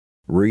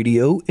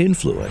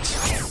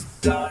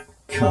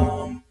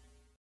radioinfluence.com.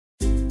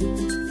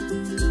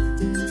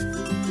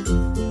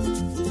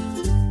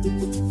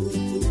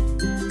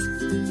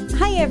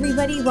 Hi,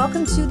 everybody.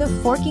 Welcome to the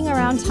Forking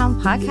Around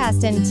Town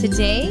podcast. And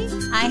today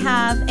I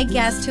have a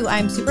guest who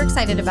I'm super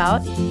excited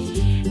about.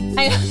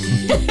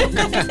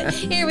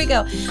 Here we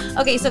go.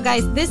 Okay, so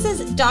guys, this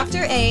is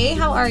Dr. A.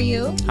 How are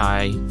you?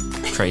 Hi,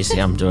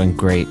 Tracy. I'm doing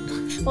great.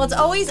 Well,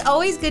 it's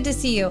always good to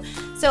see you.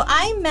 So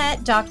I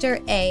met Dr.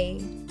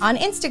 A on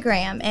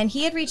Instagram, and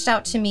he had reached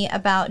out to me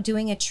about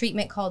doing a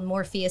treatment called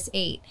Morpheus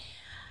 8.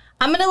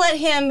 I'm going to let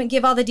him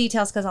give all the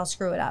details because I'll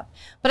screw it up.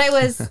 But I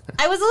was a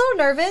little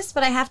nervous,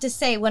 but I have to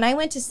say, when I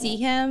went to see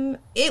him,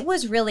 it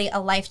was really a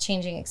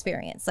life-changing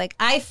experience. Like,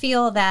 I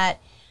feel that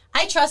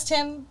I trust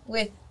him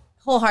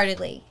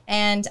wholeheartedly.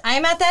 And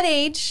I'm at that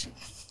age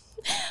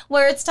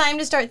where it's time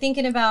to start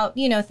thinking about,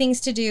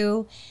 things to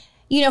do,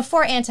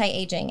 for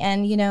anti-aging.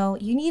 And,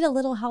 you need a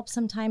little help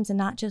sometimes and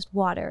not just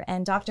water.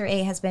 And Dr.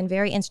 A has been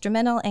very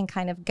instrumental in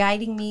kind of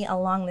guiding me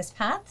along this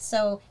path.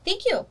 So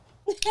thank you.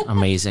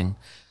 Amazing.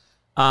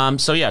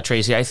 So yeah,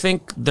 Tracy, I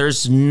think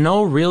there's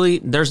not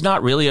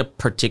really a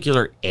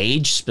particular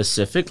age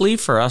specifically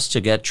for us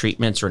to get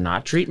treatments or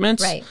not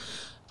treatments. Right.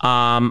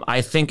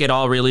 I think it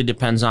all really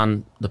depends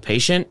on the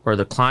patient or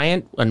the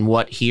client and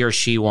what he or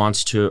she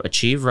wants to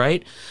achieve,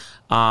 right?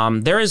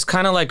 There is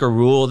kind of like a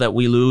rule that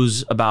we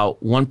lose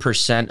about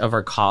 1% of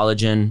our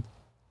collagen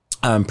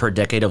per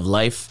decade of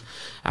life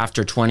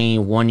after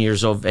 21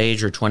 years of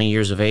age or 20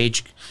 years of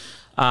age.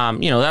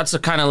 That's a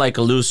kind of like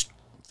a loose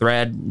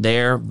thread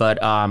there, but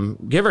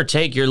give or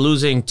take, you're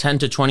losing 10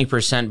 to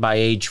 20% by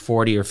age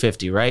 40 or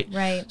 50, right?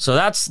 Right. So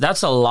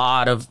that's a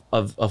lot of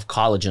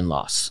collagen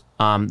loss.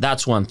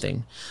 That's one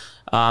thing.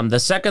 The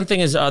second thing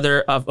is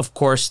of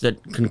course,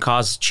 that can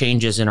cause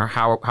changes in our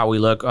how we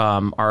look,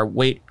 our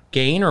weight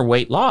gain or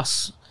weight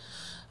loss.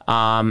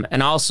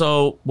 And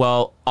also,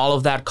 all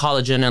of that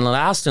collagen and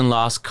elastin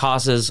loss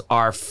causes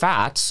our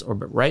fats,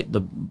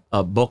 the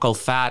buccal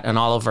fat and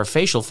all of our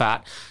facial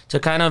fat to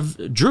kind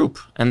of droop.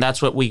 And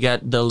that's what we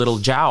get the little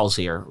jowls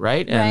here,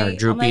 right? And our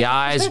droopy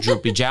eyes,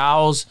 droopy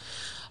jowls.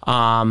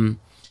 And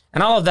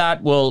all of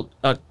that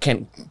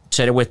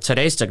with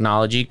today's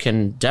technology,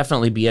 can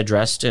definitely be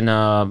addressed in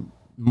a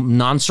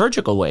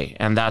non-surgical way.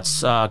 And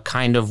that's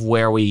kind of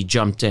where we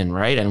jumped in,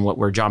 right? And what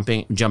we're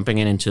jumping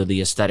into the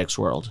aesthetics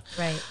world.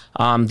 Right.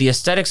 The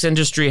aesthetics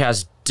industry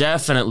has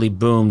definitely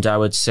boomed, I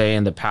would say,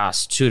 in the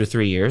past 2 to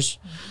 3 years,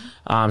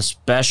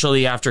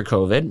 especially after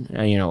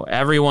COVID.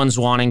 Everyone's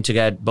wanting to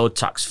get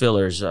Botox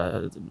fillers,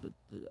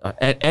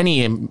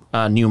 any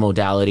new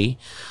modality.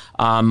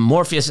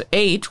 Morpheus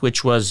 8,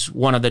 which was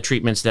one of the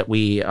treatments that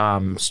we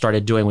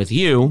started doing with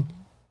you,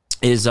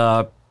 is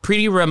a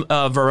pretty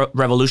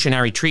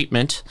revolutionary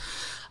treatment.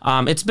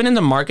 It's been in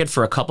the market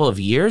for a couple of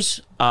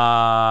years.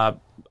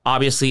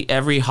 Obviously,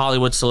 every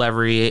Hollywood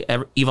celebrity,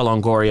 Eva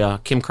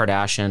Longoria, Kim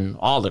Kardashian,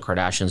 all the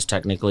Kardashians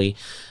technically,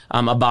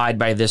 abide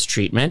by this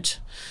treatment.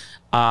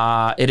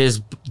 It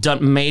is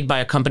made by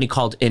a company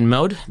called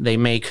InMode. They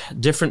make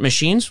different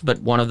machines, but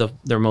one of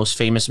their most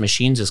famous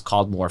machines is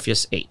called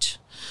Morpheus 8.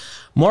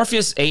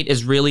 Morpheus 8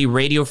 is really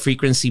radio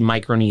frequency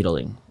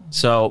microneedling.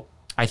 So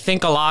I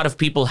think a lot of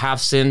people have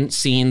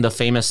seen the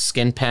famous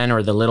skin pen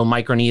or the little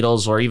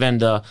microneedles, or even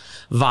the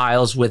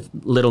vials with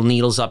little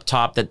needles up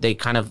top that they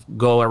kind of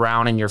go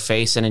around in your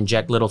face and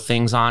inject little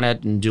things on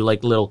it and do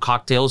like little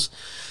cocktails.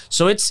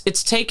 So it's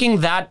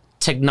taking that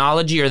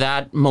technology or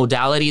that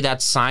modality,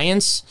 that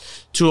science,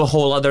 to a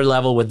whole other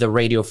level with the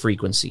radio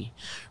frequency.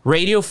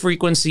 Radio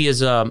frequency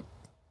is a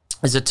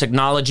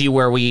technology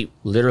where we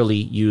literally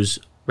use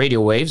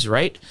radio waves,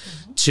 right,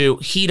 to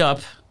heat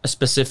up a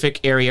specific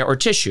area or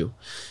tissue.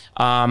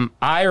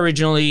 I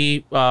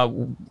originally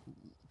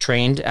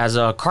trained as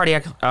a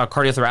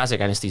cardiothoracic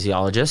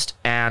anesthesiologist,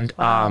 and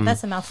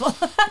that's a mouthful.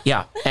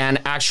 yeah, and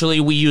actually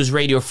we use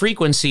radio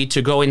frequency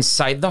to go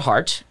inside the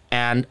heart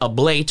and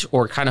ablate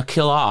or kind of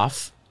kill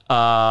off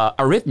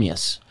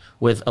arrhythmias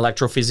with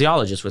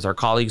electrophysiologists, with our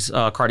colleagues,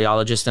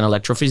 cardiologists and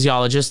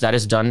electrophysiologists. That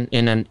is done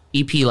in an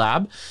EP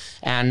lab.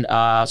 And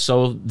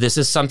so this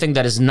is something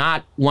that is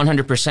not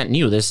 100%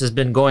 new. This has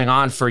been going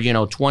on for,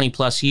 20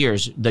 plus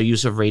years, the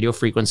use of radio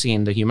frequency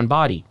in the human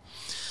body.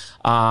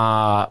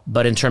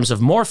 But in terms of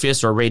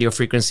Morpheus or radio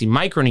frequency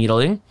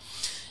microneedling,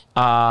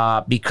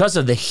 because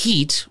of the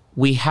heat,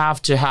 we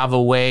have to have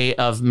a way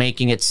of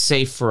making it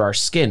safe for our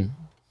skin.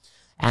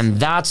 And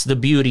that's the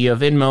beauty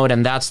of InMode,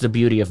 and that's the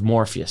beauty of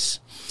Morpheus.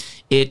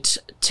 It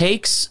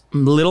takes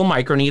little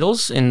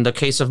microneedles. In the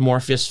case of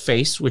Morpheus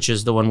Face, which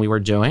is the one we were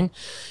doing,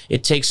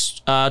 it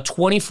takes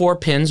 24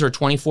 pins or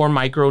 24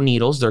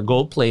 microneedles. They're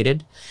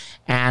gold-plated,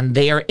 and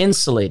they are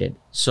insulated.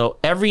 So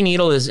every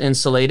needle is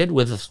insulated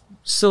with a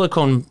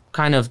silicone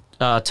kind of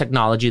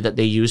technology that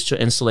they use to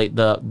insulate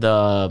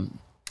the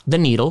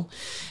needle.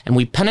 And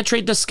we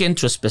penetrate the skin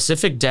to a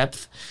specific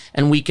depth,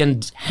 and we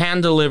can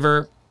hand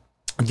deliver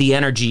the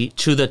energy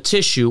to the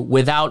tissue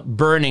without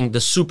burning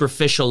the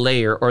superficial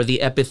layer or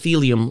the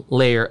epithelium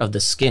layer of the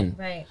skin.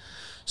 Right.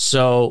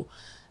 So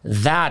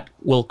that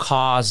will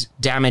cause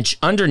damage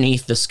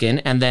underneath the skin,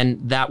 and then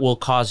that will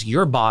cause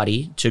your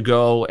body to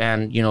go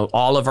and,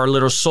 all of our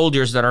little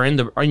soldiers that are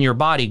in your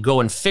body go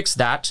and fix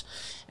that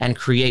and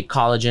create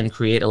collagen,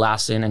 create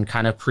elastin, and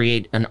kind of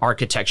create an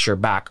architecture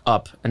back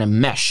up and a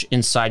mesh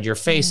inside your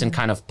face and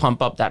kind of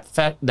pump up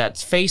that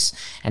face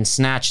and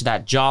snatch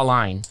that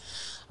jawline.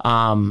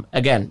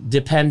 Again,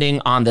 depending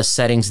on the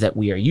settings that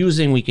we are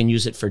using, we can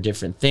use it for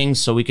different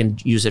things. So we can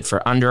use it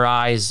for under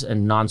eyes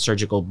and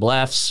non-surgical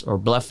blephs or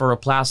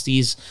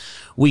blepharoplasties.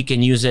 We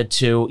can use it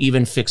to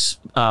even fix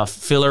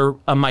filler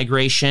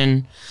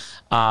migration.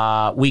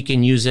 We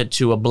can use it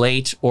to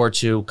ablate or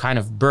to kind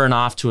of burn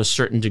off to a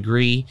certain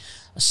degree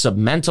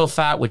submental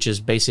fat, which is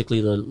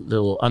basically the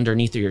little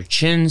underneath of your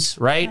chins,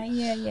 right?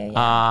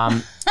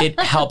 It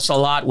helps a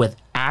lot with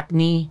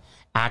acne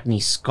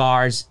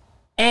scars,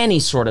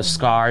 any sort of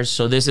scars.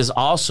 So this is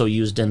also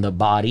used in the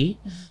body.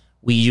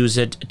 We use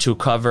it to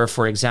cover,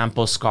 for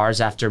example,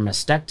 scars after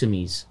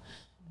mastectomies.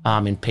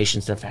 In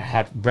patients that have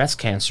had breast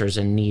cancers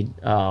and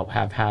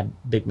have had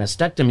big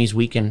mastectomies,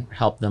 we can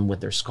help them with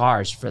their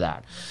scars for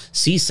that.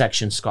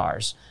 C-section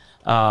scars,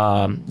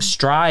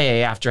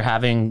 striae after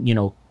having,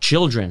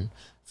 children,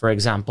 for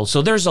example.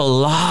 So there's a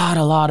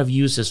lot of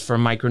uses for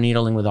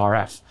microneedling with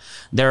RF.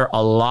 There are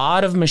a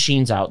lot of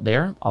machines out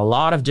there, a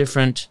lot of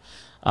different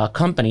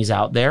companies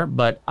out there,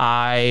 but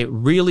I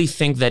really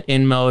think that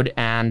InMode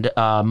and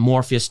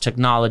Morpheus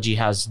Technology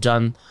has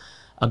done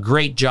a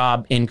great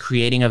job in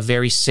creating a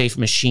very safe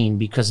machine,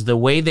 because the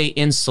way they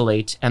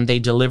insulate and they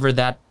deliver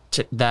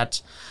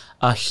that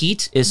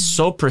heat is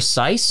so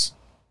precise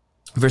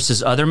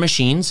versus other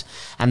machines.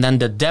 And then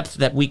the depth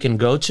that we can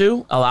go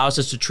to allows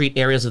us to treat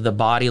areas of the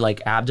body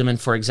like abdomen,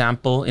 for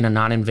example, in a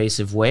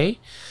non-invasive way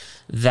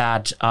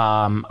that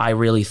I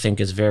really think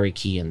is very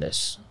key in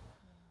this.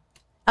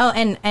 Oh,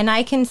 and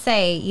I can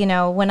say,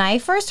 when I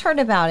first heard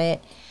about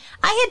it,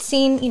 I had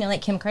seen,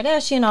 like Kim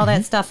Kardashian, all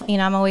that stuff.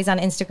 I'm always on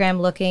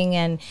Instagram looking.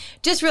 And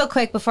just real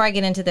quick before I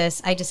get into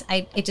this, it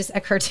just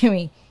occurred to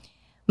me,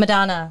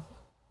 Madonna,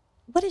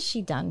 what has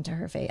she done to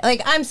her face?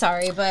 Like, I'm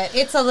sorry, but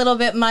it's a little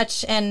bit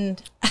much.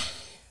 And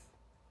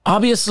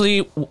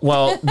obviously,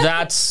 well,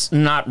 that's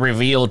not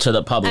revealed to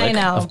the public, I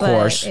know, of but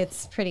course.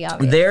 It's pretty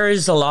obvious. There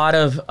is a lot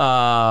of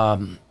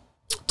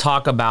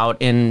talk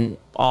about in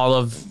all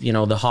of,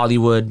 the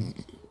Hollywood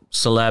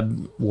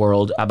celeb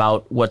world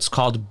about what's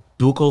called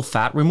buccal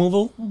fat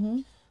removal.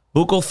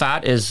 Buccal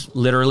fat is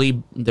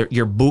literally,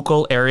 your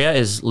buccal area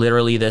is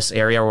literally this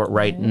area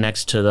right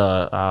next to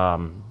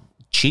the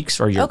cheeks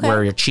or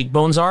where your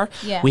cheekbones are.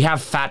 Yeah. We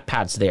have fat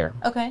pads there.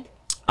 Okay.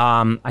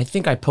 I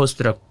think I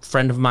posted a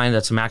friend of mine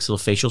that's a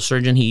maxillofacial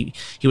surgeon. He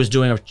was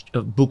doing a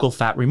buccal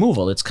fat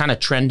removal. It's kind of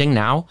trending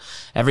now.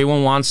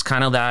 Everyone wants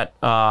kind of that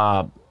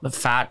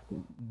fat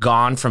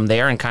gone from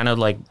there and kind of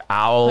like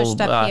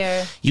pushed up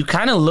here. You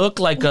kind of look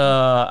like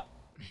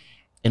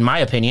in my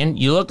opinion,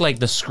 you look like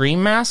the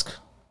Scream mask.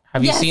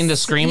 Have you seen the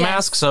Scream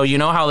mask? So you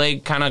know how they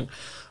kind of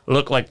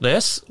look like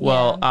this?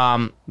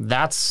 Well,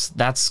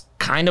 that's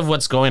kind of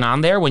what's going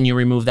on there when you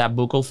remove that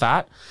buccal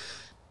fat.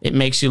 It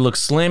makes you look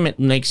slim. It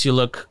makes you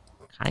look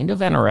kind of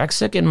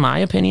anorexic, in my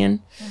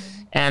opinion.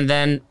 And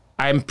then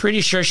I'm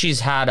pretty sure she's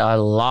had a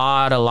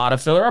lot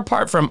of filler,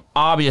 apart from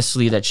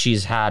obviously that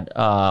she's had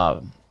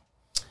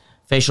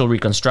facial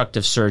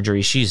reconstructive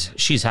surgery. She's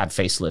had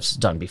facelifts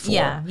done before.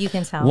 Yeah, you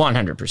can tell.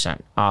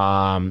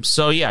 100%.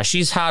 So yeah,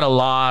 she's had a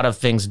lot of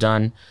things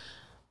done.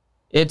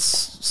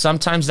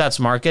 Sometimes that's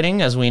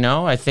marketing, as we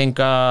know. I think,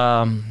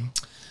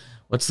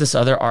 what's this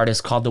other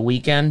artist called The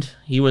Weeknd?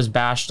 He was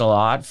bashed a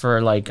lot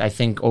for I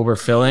think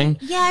overfilling.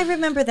 Yeah, I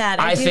remember that.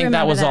 I think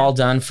that was all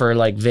done for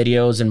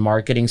videos and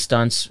marketing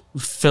stunts.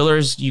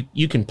 Fillers,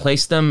 you can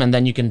place them and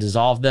then you can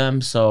dissolve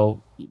them.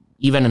 So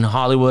even in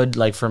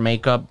Hollywood, for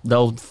makeup,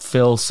 they'll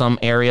fill some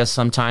areas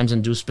sometimes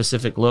and do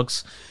specific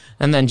looks,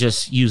 and then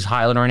just use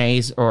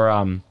hyaluronase or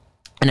an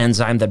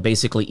enzyme that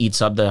basically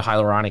eats up the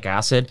hyaluronic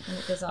acid.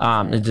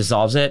 It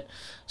dissolves it.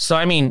 So,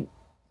 I mean,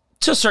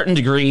 to a certain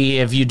degree,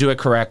 if you do it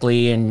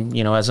correctly and,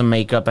 as a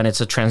makeup and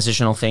it's a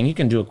transitional thing, you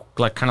can do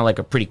kind of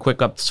a pretty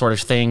quick up sort of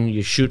thing.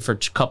 You shoot for a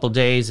couple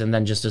days and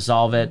then just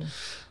dissolve it.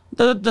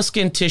 The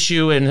skin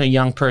tissue in a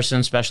young person,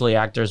 especially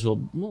actors,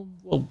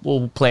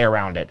 will play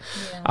around it.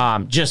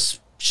 Yeah. Just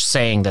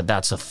saying that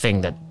that's a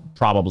thing that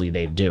probably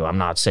they do. I'm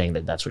not saying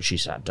that that's what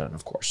she's had done,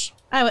 of course.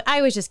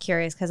 I was just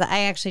curious because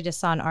I actually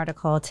just saw an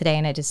article today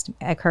and it just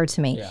occurred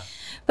to me. Yeah.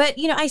 But,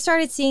 I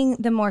started seeing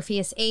the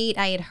Morpheus 8.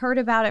 I had heard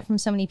about it from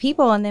so many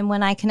people. And then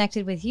when I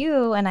connected with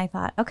you and I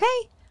thought, okay,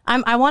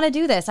 I want to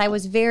do this. I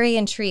was very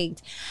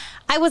intrigued.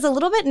 I was a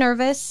little bit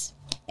nervous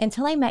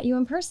until I met you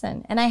in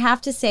person. And I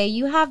have to say,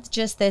 you have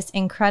just this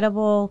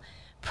incredible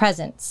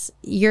presence.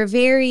 You're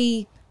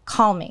very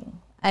calming.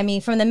 I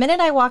mean, from the minute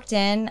I walked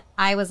in,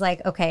 I was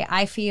like, okay,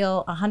 I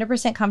feel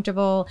 100%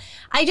 comfortable.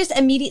 I just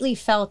immediately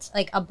felt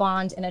like a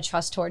bond and a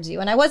trust towards you.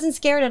 And I wasn't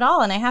scared at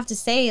all. And I have to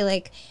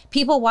say,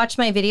 people watch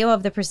my video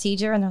of the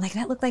procedure and they're like,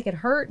 that looked like it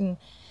hurt. And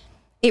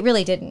it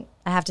really didn't.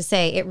 I have to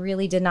say, it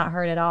really did not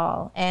hurt at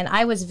all. And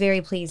I was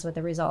very pleased with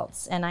the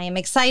results. And I am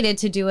excited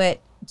to do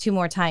it 2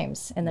 more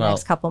times in the Well,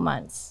 next couple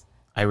months.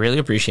 I really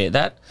appreciate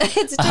that.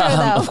 It's true,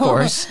 though. Of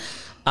course.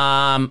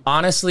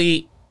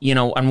 Honestly, you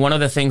know, and one of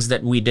the things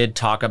that we did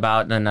talk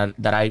about and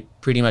that I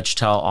pretty much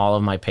tell all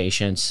of my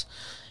patients,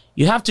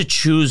 you have to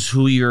choose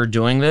who you're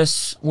doing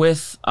this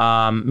with.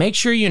 Make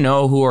sure you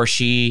know who or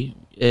she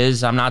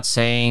is. I'm not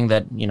saying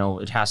that, you know,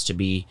 it has to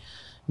be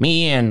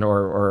me and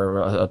or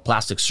a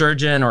plastic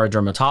surgeon or a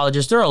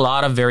dermatologist. There are a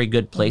lot of very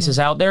good places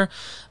out there,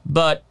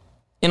 but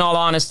in all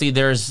honesty,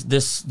 this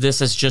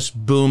has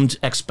just boomed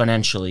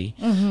exponentially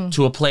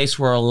to a place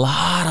where a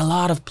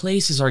lot of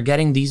places are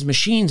getting these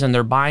machines and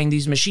they're buying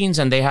these machines,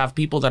 and they have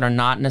people that are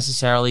not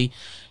necessarily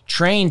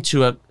trained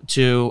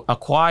to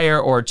acquire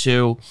or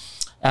to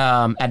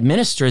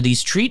administer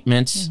these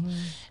treatments.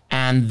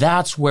 And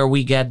that's where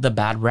we get the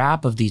bad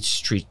rap of these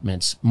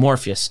treatments.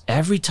 Morpheus.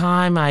 Every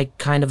time I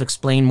kind of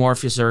explain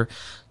Morpheus or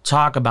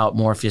talk about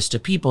Morpheus to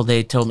people,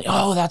 they tell me,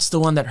 oh, that's the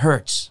one that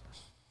hurts.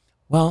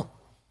 Well,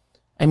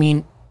 I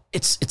mean,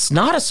 it's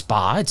not a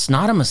spa, it's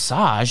not a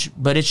massage,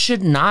 but it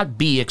should not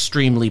be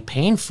extremely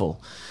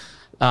painful.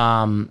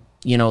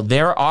 You know,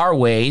 there are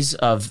ways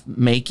of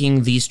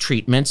making these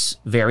treatments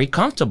very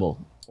comfortable,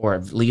 or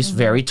at least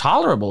very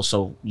tolerable.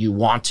 So you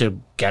want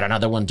to get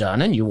another one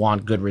done and you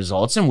want good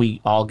results, and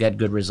we all get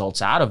good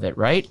results out of it,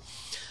 right?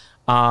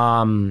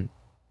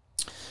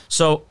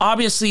 So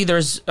obviously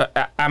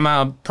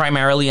I'm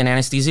primarily an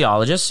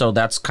anesthesiologist, so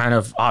that's kind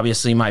of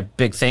obviously my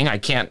big thing. I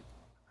can't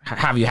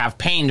have you have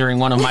pain during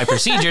one of my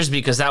procedures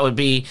because that would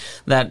be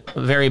that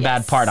very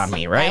bad part on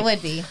me, right? That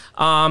would be.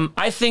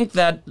 I think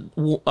that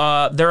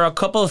there are a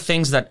couple of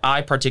things that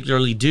I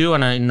particularly do,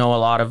 and I know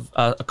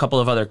a couple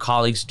of other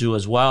colleagues do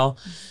as well,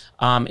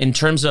 in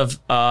terms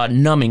of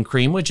numbing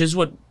cream, which is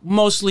what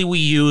mostly we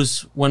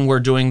use when we're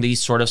doing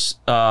these sort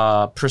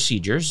of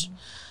procedures.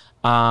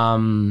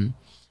 The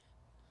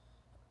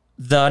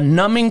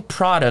numbing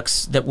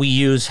products that we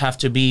use have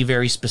to be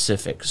very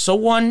specific. So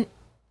one,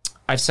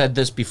 I've said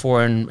this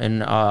before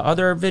in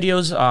other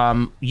videos,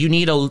 you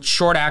need a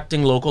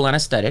short-acting local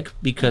anesthetic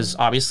because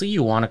obviously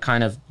you want to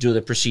kind of do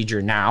the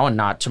procedure now and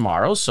not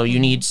tomorrow. So you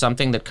need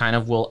something that kind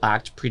of will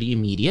act pretty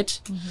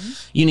immediate.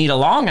 You need a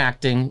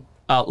long-acting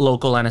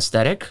local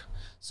anesthetic,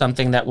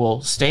 something that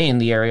will stay in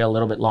the area a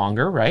little bit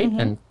longer, right?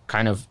 And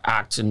kind of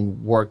act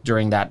and work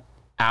during that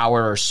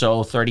hour or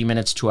so, 30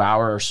 minutes to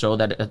hour or so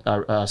that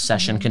a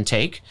session can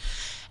take.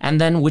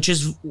 And then, which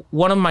is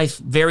one of my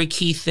very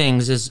key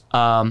things, is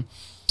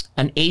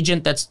an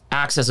agent that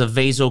acts as a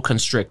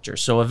vasoconstrictor.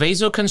 So a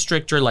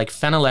vasoconstrictor like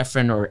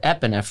phenylephrine or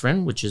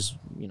epinephrine, which is,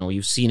 you know,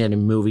 you've seen it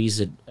in movies,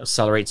 it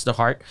accelerates the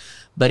heart.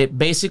 But it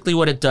basically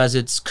what it does,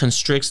 it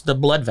constricts the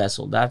blood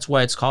vessel. That's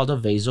why it's called a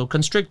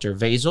vasoconstrictor.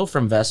 Vaso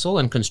from vessel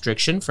and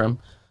constriction from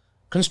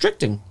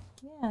constricting.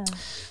 Yeah.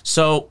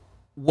 So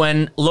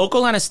when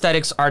local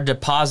anesthetics are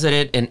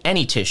deposited in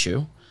any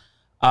tissue,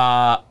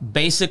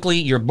 basically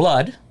your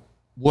blood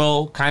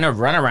will kind of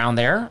run around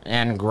there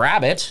and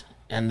grab it,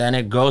 and then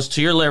it goes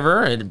to your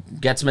liver,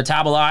 it gets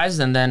metabolized,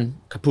 and then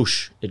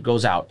kapoosh, it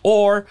goes out.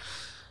 Or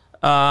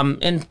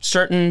in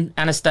certain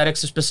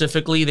anesthetics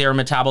specifically, they are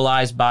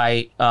metabolized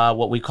by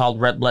what we call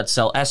red blood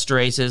cell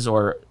esterases,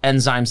 or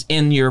enzymes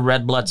in your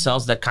red blood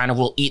cells that kind of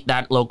will eat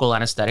that local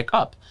anesthetic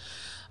up.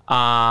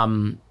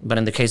 But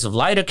in the case of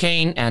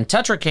lidocaine and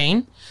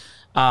tetracaine,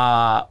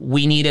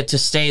 we need it to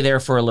stay there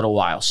for a little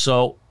while.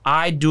 So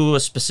I do a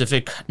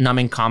specific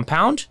numbing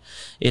compound.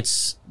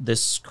 It's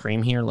this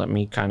cream here. Let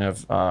me kind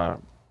of...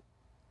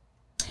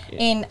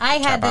 and I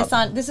had this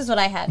on... This is what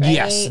I had, right?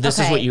 Yes, this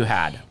is what you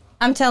had.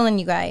 I'm telling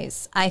you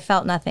guys, I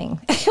felt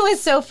nothing. It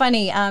was so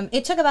funny.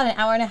 It took about an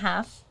hour and a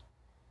half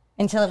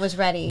until it was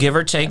ready. Give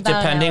or take, About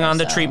an depending hour on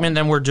the or so. treatment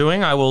that we're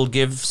doing, I will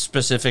give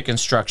specific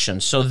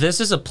instructions. So this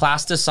is a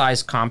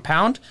plasticized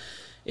compound.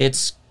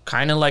 It's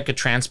kind of like a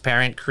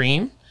transparent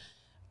cream.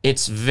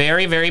 It's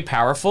very, very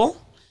powerful.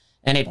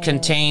 And it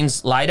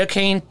contains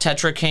lidocaine,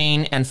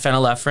 tetracaine, and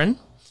phenylephrine.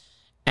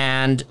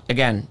 And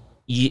again,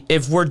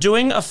 if we're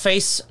doing a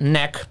face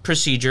neck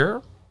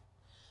procedure,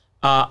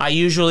 I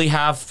usually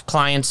have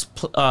clients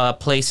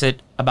place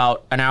it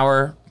about an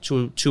hour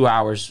to 2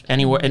 hours,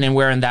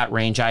 anywhere in that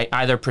range. I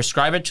either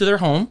prescribe it to their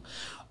home,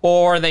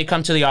 or they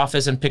come to the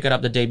office and pick it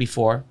up the day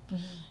before.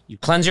 You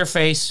cleanse your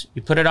face,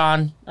 you put it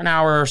on an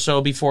hour or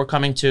so before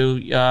coming to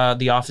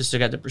the office to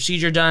get the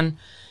procedure done.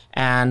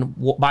 And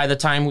by the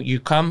time you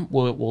come,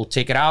 we'll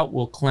take it out.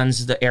 We'll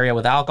cleanse the area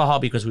with alcohol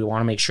because we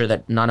want to make sure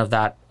that none of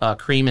that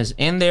cream is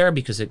in there,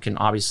 because it can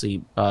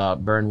obviously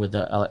burn with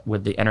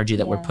the energy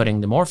that we're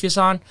putting the Morpheus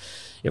on,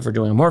 if we're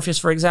doing Morpheus,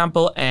 for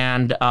example.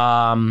 And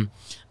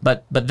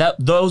but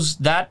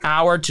that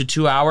hour to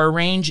 2 hour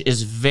range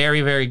is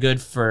very, very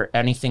good for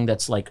anything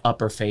that's like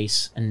upper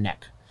face and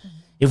neck.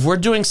 If we're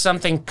doing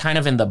something kind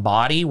of in the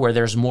body where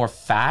there's more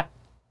fat,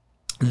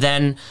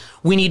 then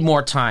we need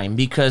more time,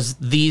 because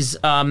these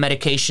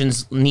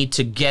medications need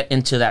to get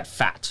into that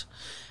fat.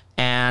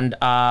 And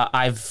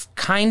I've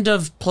kind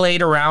of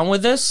played around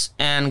with this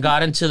and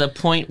gotten to the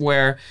point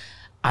where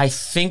I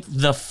think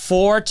the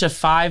 4 to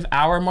 5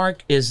 hour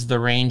mark is the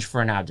range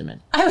for an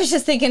abdomen. I was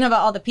just thinking about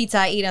all the pizza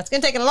I eat. It's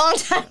going to take a long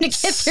time to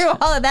get through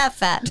all of that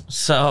fat.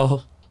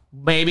 So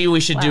maybe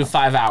we should do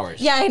 5 hours.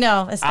 Yeah, I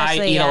know.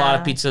 Especially, I eat a lot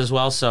of pizza as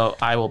well, so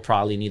I will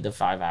probably need the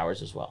 5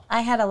 hours as well.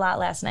 I had a lot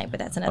last night, but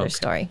that's another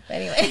story. But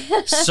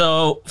anyway.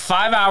 So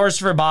 5 hours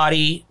for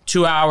body,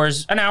 2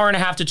 hours, an hour and a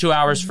half to 2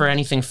 hours for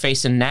anything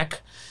face and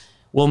neck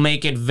will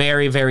make it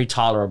very, very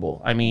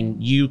tolerable. I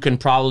mean, you can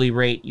probably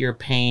rate your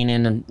pain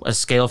in a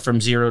scale from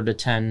 0 to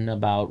 10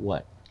 about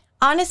what?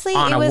 Honestly,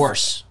 on a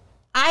worse.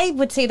 I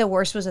would say the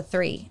worst was a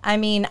 3. I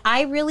mean,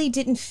 I really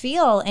didn't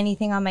feel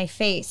anything on my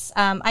face.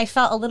 I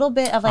felt a little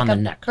bit of like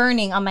a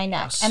burning on my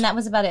neck, and that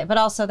was about it. But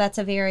also, that's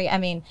a very, I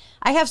mean,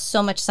 I have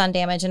so much sun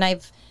damage, and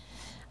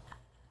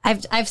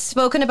I've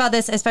spoken about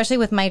this, especially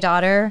with my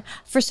daughter.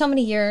 For so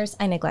many years,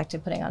 I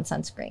neglected putting on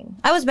sunscreen.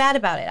 I was bad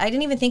about it. I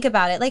didn't even think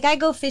about it. Like, I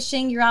go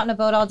fishing, you're out in a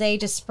boat all day,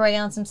 just spray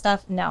on some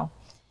stuff. No.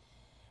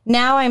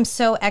 Now I'm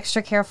so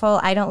extra careful.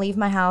 I don't leave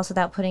my house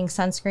without putting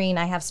sunscreen.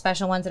 I have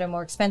special ones that are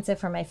more expensive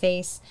for my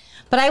face.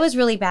 But I was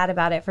really bad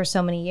about it for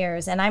so many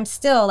years. And I'm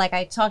still, like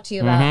I talked to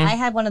you about, I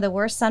had one of the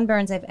worst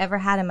sunburns I've ever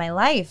had in my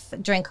life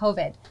during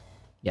COVID.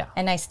 Yeah.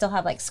 And I still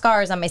have like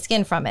scars on my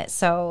skin from it.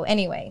 So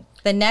anyway,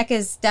 the neck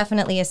is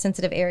definitely a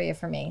sensitive area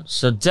for me.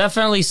 So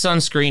definitely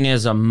sunscreen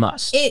is a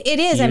must. It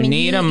is. You I mean,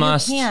 need a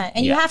must. You can't.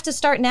 And you have to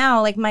start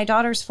now. Like my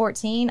daughter's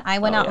 14. I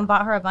went out and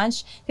bought her a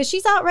bunch because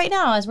she's out right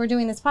now as we're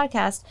doing this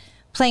podcast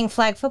playing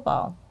flag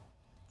football.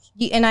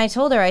 And I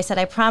told her, I said,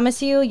 I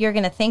promise you, you're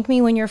going to thank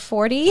me when you're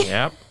 40.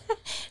 Yep.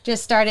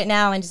 Just start it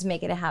now and just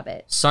make it a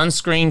habit.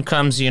 Sunscreen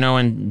comes,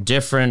 in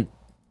different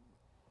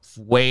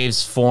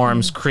waves,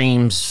 forms,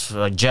 creams,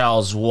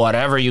 gels,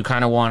 whatever you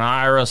kind of want,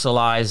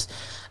 aerosolized.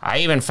 I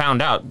even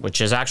found out,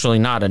 which is actually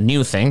not a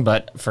new thing,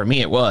 but for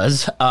me it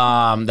was,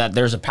 that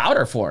there's a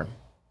powder form.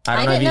 I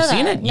don't know if you've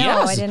seen it. No,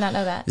 yes. I did not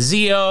know that.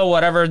 Zeo,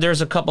 whatever.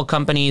 There's a couple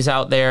companies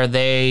out there.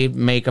 They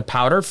make a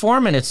powder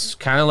form, and it's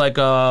kind of like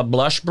a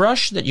blush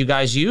brush that you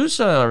guys use,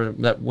 or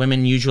that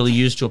women usually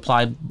use to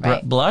apply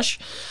blush.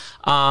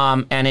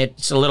 And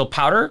it's a little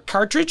powder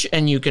cartridge,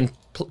 and you can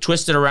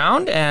twist it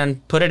around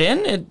and put it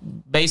in.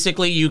 It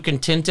basically, you can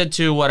tint it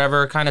to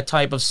whatever kind of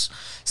type of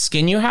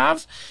skin you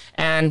have,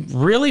 and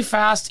really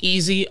fast,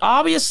 easy.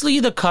 Obviously,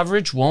 the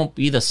coverage won't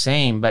be the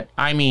same, but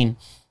I mean,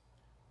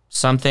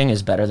 something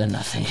is better than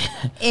nothing.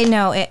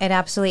 It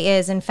absolutely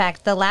is. In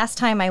fact, the last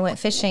time I went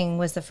fishing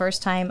was the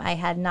first time I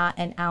had not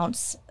an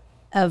ounce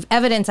of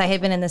evidence I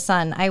had been in the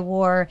sun. I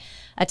wore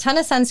a ton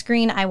of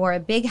sunscreen. I wore a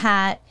big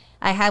hat.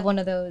 I had one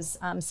of those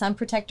sun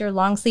protector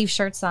long sleeve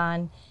shirts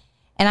on.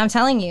 And I'm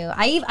telling you,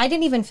 I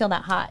didn't even feel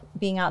that hot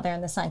being out there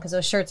in the sun because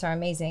those shirts are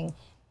amazing.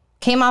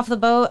 Came off the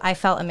boat, I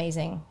felt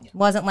amazing. It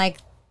wasn't like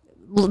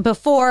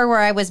before where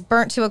I was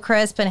burnt to a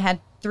crisp and had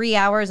 3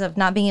 hours of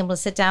not being able to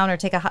sit down or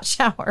take a hot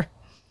shower.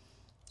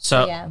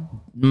 So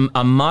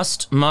a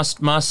must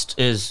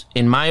is,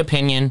 in my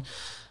opinion,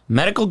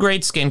 medical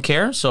grade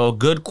skincare. So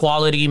good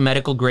quality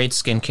medical grade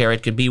skincare.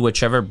 It could be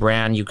whichever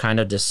brand you kind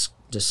of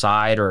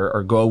decide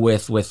or go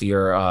with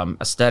your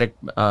aesthetic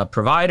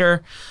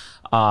provider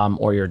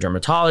or your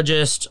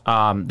dermatologist.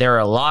 There are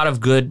a lot of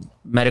good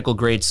medical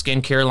grade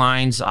skincare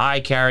lines. I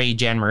carry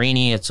Jan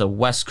Marini. It's a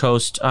West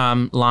Coast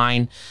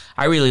line.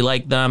 I really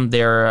like them. They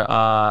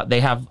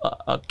have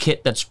a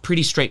kit that's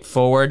pretty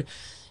straightforward.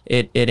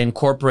 It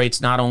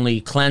incorporates not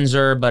only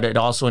cleanser, but it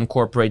also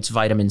incorporates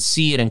vitamin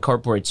C. It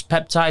incorporates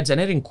peptides,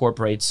 and it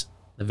incorporates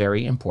the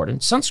very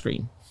important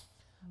sunscreen.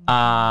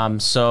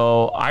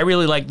 So I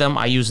really like them.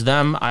 I use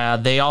them.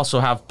 They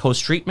also have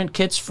post-treatment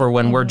kits for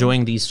when we're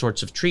doing these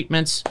sorts of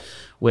treatments,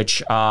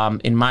 which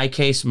in my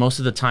case, most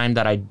of the time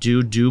that I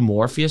do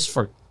Morpheus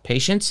for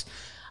patients,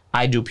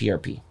 I do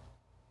PRP,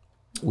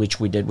 which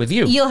we did with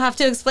you. You'll have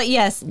to explain.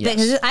 Yes.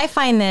 Because I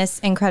find this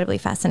incredibly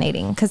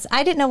fascinating because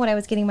I didn't know what I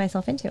was getting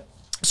myself into.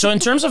 So in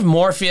terms of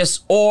Morpheus,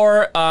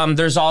 or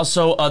there's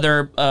also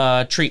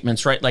other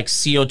treatments, right? Like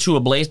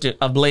CO2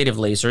 ablative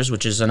lasers,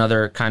 which is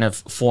another kind of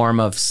form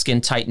of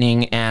skin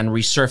tightening and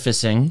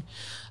resurfacing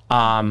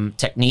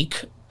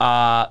technique.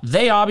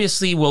 They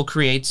obviously will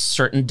create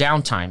certain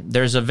downtime.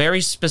 There's a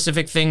very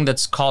specific thing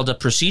that's called a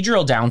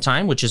procedural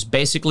downtime, which is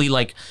basically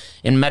like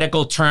in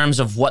medical terms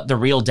of what the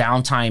real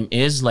downtime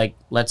is. Like,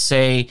 let's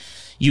say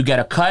you get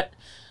a cut.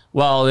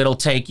 Well, it'll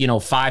take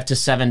 5 to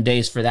 7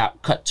 days for that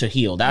cut to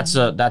heal. That's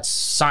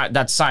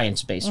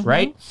science based,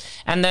 right?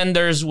 And then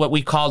there's what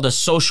we call the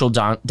social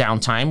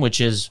downtime,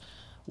 which is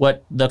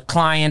what the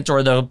client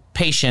or the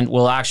patient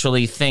will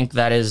actually think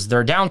that is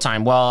their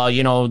downtime. Well,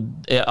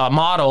 a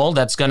model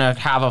that's going to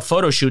have a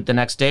photo shoot the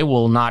next day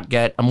will not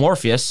get a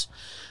Morpheus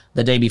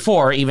the day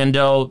before, even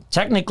though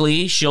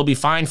technically she'll be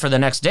fine for the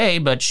next day,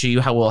 but she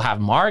will have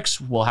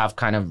marks, will have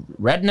kind of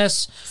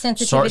redness,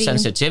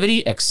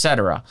 sensitivity,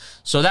 etc.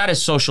 So that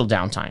is social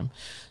downtime.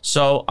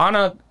 So on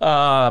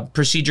a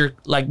procedure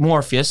like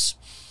Morpheus,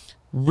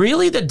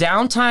 really the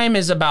downtime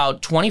is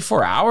about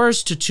 24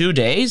 hours to 2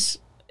 days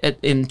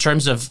in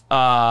terms of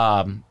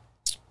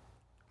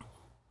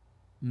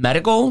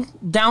medical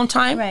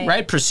downtime,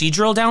 right?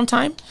 Procedural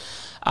downtime.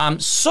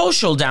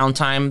 Social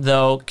downtime,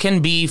 though,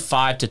 can be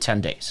 5 to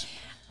 10 days.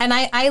 And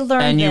I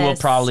learned And you this. will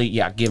probably,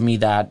 give me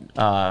that.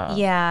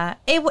 Yeah.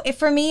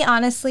 For me,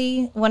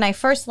 honestly, when I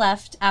first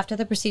left after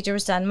the procedure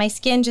was done, my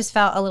skin just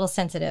felt a little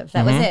sensitive.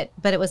 That was it.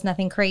 But it was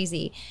nothing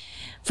crazy.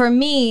 For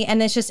me,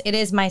 and it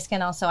is my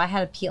skin also, I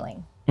had a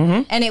peeling.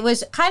 And it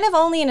was kind of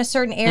only in a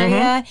certain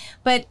area,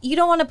 but you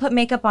don't want to put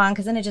makeup on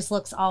because then it just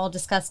looks all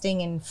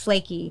disgusting and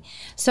flaky.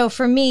 So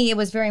for me, it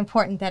was very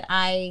important that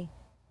I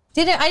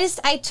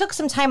took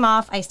some time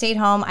off. I stayed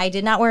home. I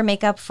did not wear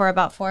makeup for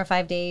about 4 or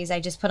 5 days. I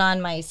just put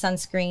on my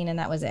sunscreen and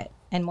that was it.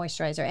 And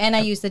moisturizer. And I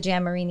used the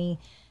Jan Marini.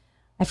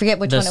 I forget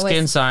which one it was. The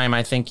Skinzyme,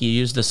 I think you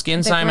used the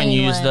Skinzyme and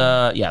you used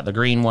the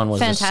green one was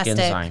Fantastic.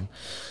 the Skinzyme.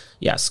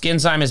 Yeah,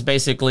 Skinzyme is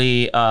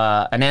basically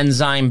an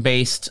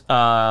enzyme-based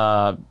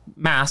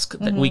mask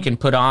that we can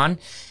put on,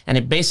 and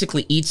it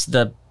basically eats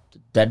the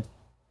dead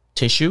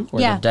tissue or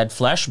the dead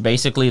flesh,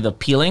 basically the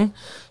peeling,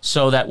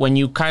 so that when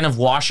you kind of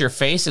wash your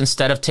face,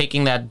 instead of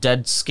taking that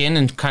dead skin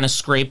and kind of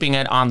scraping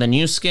it on the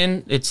new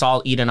skin, it's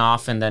all eaten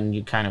off, and then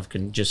you kind of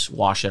can just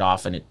wash it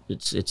off, and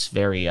it's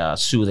very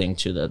soothing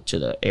to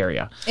the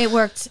area. It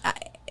worked.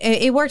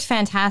 It worked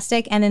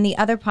fantastic. And then the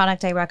other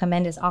product I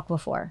recommend is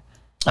Aquaphor.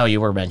 Oh,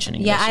 you were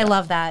mentioning this. I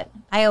love that.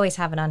 I always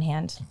have it on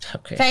hand.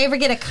 Okay. If I ever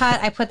get a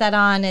cut, I put that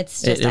on.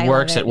 It's just it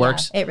works. It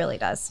works. It really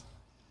does.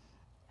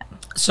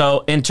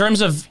 So in terms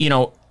of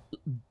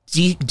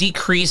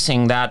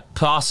decreasing that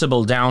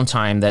possible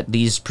downtime that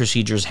these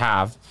procedures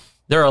have,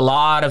 there are a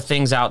lot of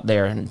things out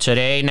there. And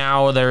today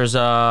now there's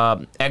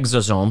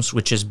exosomes,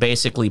 which is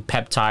basically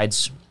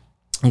peptides,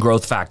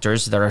 growth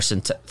factors that are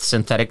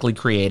synthetically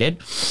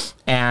created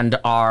and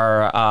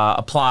are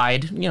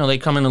applied. They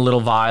come in a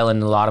little vial,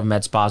 and a lot of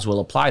med spas will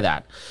apply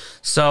that.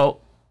 So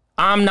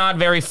I'm not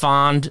very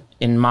fond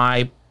in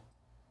my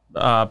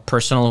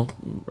personal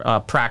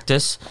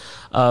practice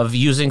of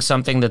using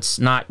something that's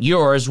not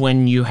yours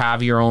when you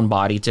have your own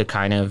body to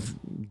kind of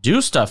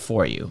do stuff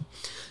for you.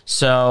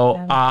 So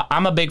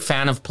I'm a big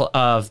fan of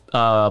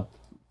plasma-rich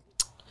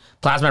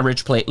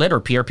platelet,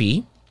 or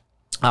PRP.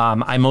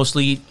 I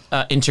mostly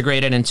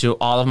integrate it into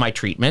all of my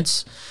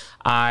treatments.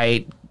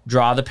 I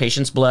draw the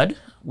patient's blood.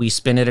 We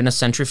spin it in a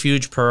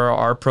centrifuge per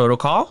our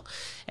protocol,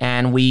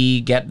 and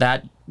we get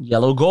that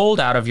yellow gold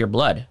out of your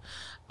blood.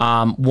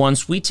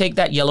 Once we take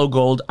that yellow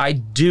gold, I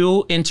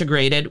do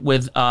integrate it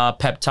with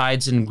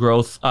peptides and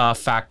growth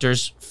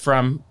factors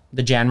from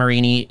the Jan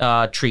Marini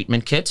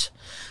treatment kit.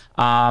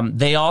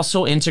 They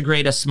also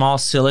integrate a small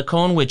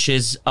silicone, which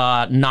is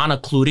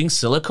non-occluding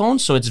silicone.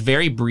 So it's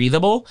very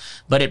breathable,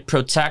 but it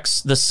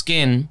protects the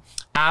skin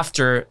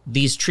after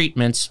these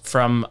treatments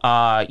from,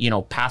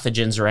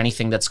 pathogens or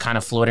anything that's kind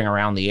of floating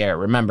around the air.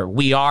 Remember,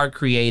 we are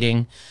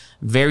creating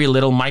very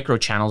little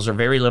microchannels or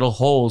very little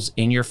holes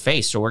in your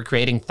face. So we're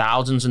creating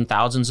thousands and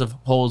thousands of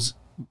holes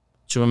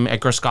to a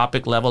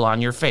microscopic level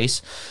on your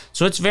face.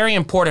 So it's very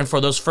important for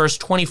those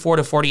first 24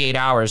 to 48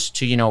 hours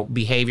to,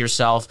 behave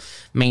yourself,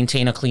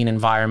 maintain a clean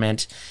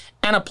environment,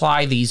 and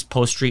apply these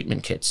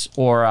post-treatment kits.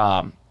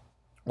 Or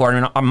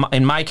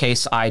in my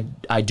case, I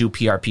do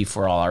PRP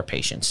for all our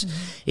patients.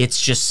 Mm-hmm.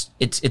 It's just,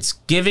 it's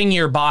giving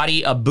your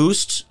body a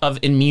boost of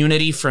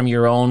immunity from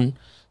your own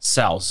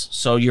cells.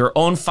 So your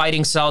own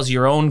fighting cells,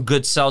 your own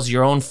good cells,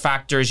 your own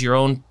factors, your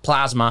own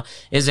plasma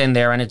is in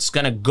there, and it's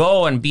going to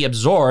go and be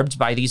absorbed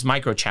by these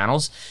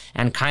microchannels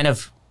and kind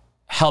of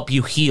help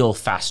you heal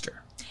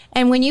faster.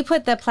 And when you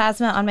put the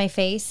plasma on my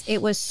face,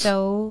 it was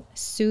so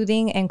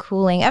soothing and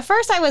cooling. At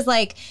first I was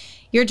like,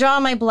 you're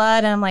drawing my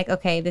blood, and I'm like,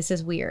 okay, this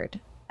is weird.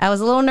 I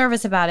was a little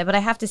nervous about it, but I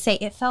have to say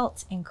it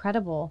felt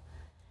incredible.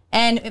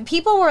 And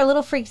people were a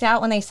little freaked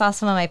out when they saw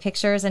some of my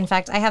pictures. In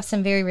fact, I have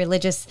some very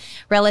religious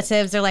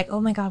relatives. They're like,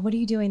 oh my God, what are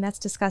you doing? That's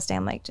disgusting.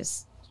 I'm like,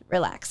 just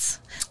relax.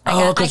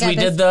 Because we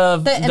did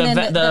the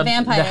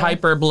vampire. The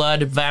hyper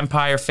blood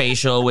vampire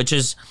facial, which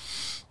is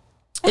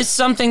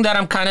something that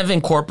I'm kind of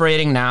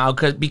incorporating now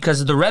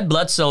because the red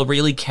blood cell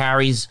really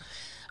carries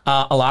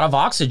a lot of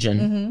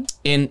oxygen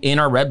in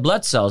our red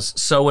blood cells.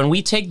 So when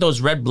we take those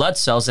red blood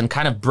cells and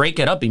kind of break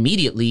it up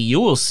immediately, you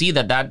will see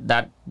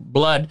that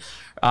blood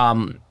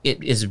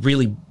it is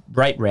really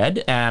bright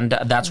red, and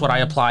that's what I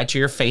apply to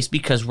your face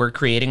because we're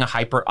creating a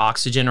hyper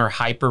oxygen or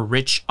hyper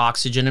rich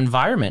oxygen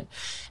environment,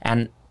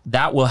 and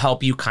that will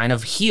help you kind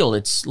of heal.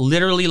 It's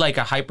literally like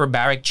a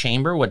hyperbaric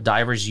chamber, what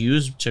divers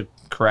use to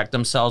correct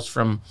themselves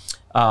from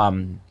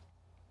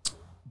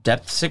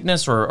depth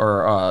sickness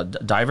or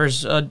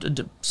divers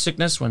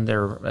sickness when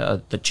they're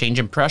the change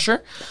in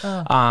pressure,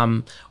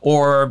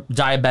 or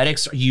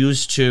diabetics are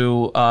used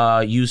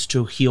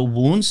to heal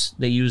wounds.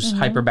 They use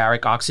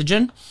hyperbaric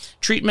oxygen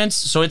treatments.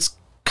 So it's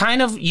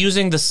kind of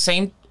using the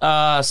same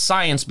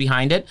science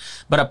behind it,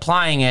 but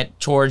applying it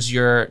towards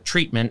your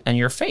treatment and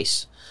your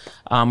face.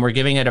 We're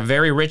giving it a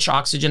very rich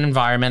oxygen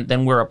environment.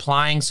 Then we're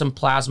applying some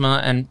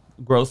plasma and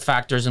growth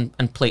factors and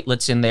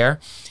platelets in there.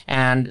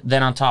 And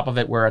then on top of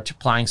it, we're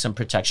applying some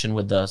protection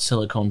with the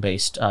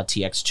silicone-based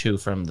TX2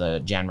 from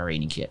the Jan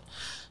Marini kit.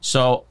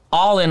 So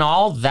all in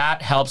all,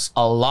 that helps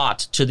a lot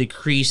to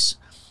decrease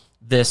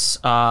this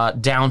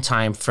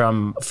downtime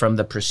from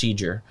the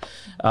procedure,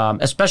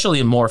 especially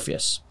in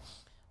Morpheus.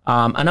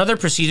 Another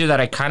procedure that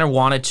I kind of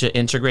wanted to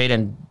integrate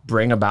and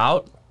bring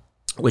about,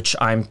 which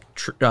I'm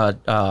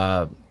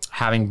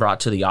having brought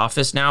to the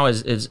office now,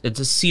 is it's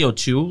a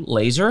CO2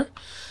 laser.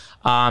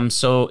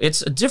 So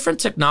it's a different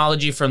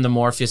technology from the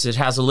Morpheus. It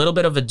has a little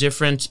bit of a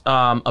different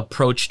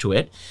approach to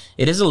it.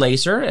 It is a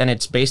laser, and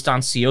it's based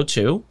on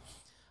CO2.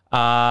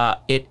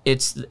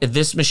 It's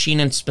this machine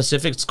in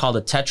specific. It's called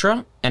a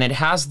Tetra, and it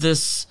has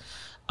this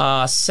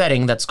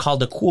setting that's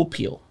called a cool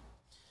peel.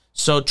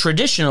 So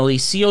traditionally,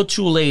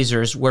 CO2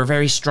 lasers were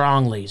very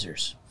strong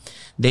lasers.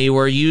 They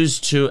were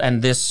used to,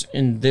 and this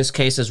in this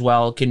case as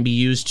well, can be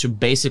used to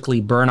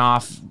basically burn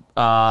off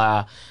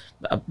a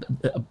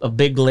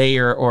big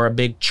layer or a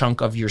big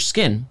chunk of your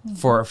skin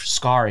for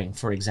scarring,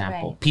 for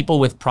example. Right. People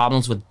with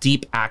problems with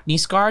deep acne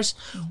scars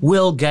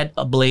will get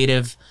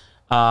ablative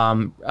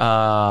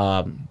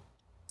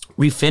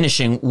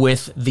refinishing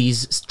with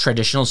these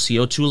traditional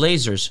CO2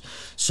 lasers.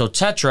 So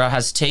Tetra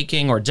has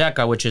taken, or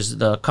DEKA, which is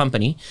the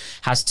company,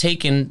 has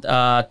taken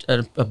a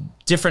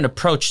different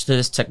approach to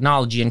this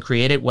technology and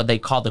created what they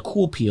call the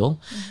cool peel,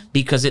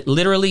 because it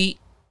literally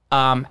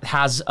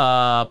has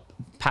a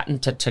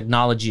patented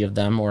technology of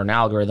them, or an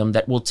algorithm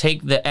that will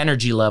take the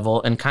energy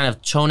level and kind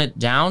of tone it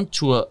down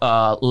to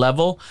a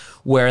level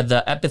where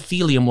the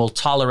epithelium will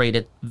tolerate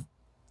it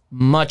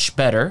much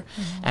better,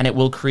 and it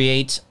will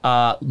create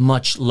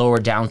much lower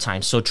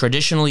downtime. So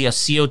traditionally, a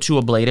CO2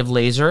 ablative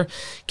laser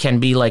can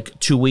be like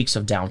 2 weeks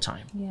of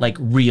downtime, like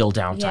real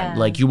downtime.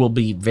 Like you will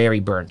be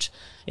very burnt.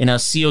 In a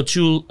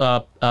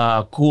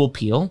CO2 cool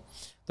peel,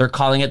 they're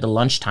calling it the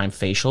lunchtime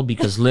facial,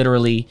 because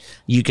literally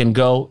you can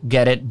go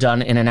get it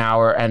done in an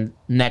hour, and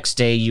next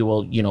day you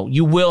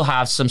will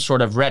have some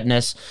sort of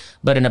redness,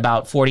 but in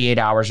about 48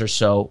 hours or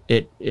so,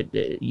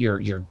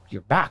 you're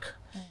back.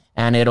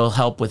 And it'll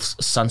help with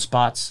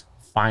sunspots,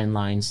 fine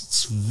lines.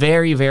 It's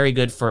very, very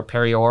good for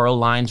perioral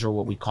lines, or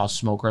what we call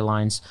smoker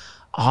lines.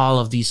 All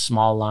of these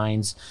small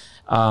lines,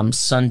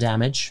 sun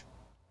damage.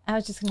 I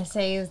was just going to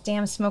say, those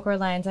damn smoker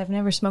lines. I've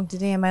never smoked a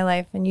day in my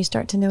life, and you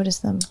start to notice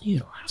them. You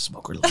don't have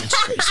smoker lines,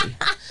 Tracy.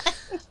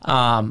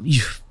 I'm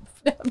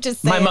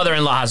just saying. My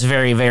mother-in-law has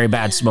very, very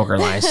bad smoker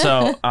lines.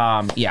 So,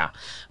 yeah.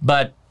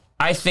 But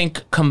I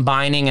think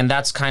combining, and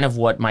that's kind of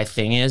what my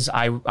thing is,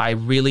 I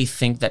really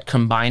think that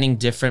combining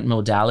different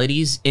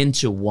modalities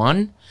into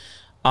one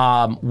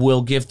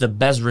will give the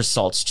best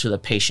results to the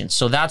patient.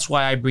 So that's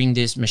why I bring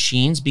these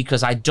machines,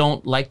 because I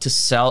don't like to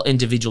sell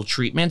individual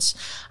treatments.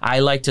 I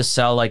like to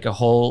sell like a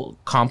whole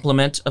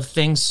complement of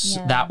things.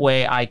 Yeah. That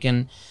way I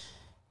can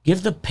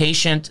give the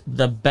patient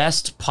the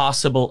best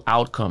possible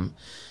outcome.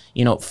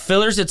 You know,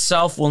 fillers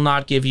itself will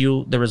not give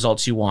you the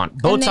results you want.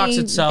 Botox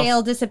itself,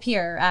 they'll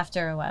disappear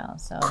after a while.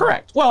 So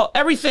correct. Well,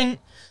 everything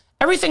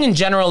in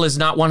general is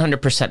not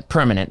 100%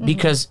 permanent,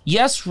 because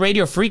yes,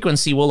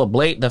 radiofrequency will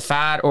ablate the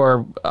fat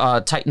or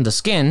tighten the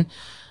skin,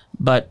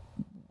 but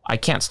I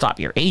can't stop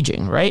your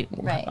aging, right?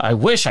 Right. I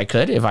wish I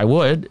could. If I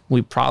would,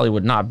 we probably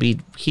would not be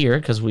here,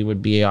 because we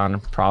would be on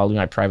probably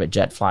my private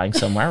jet flying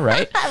somewhere,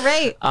 right?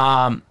 Right.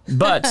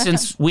 But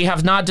since we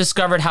have not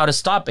discovered how to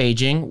stop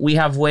aging, we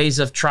have ways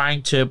of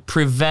trying to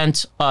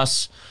prevent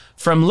us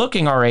from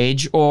looking our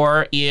age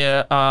or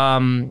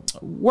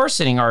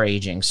worsening our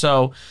aging.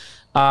 So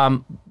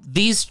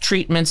these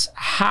treatments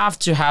have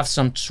to have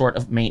some sort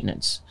of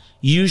maintenance.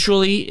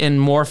 Usually in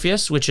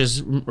Morpheus, which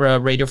is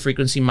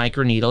radiofrequency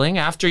microneedling,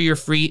 after your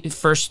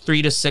first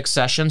 3 to 6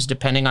 sessions,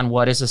 depending on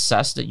what is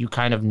assessed that you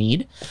kind of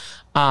need,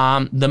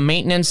 the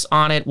maintenance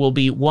on it will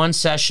be 1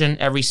 session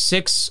every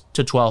 6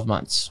 to 12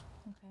 months.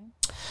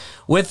 Okay.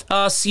 With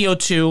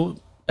CO2,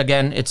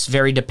 again, it's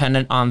very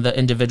dependent on the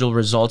individual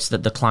results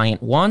that the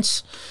client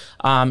wants.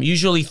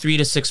 Usually 3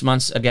 to 6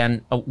 months,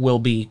 again, will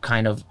be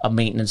kind of a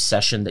maintenance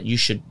session that you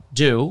should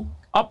do,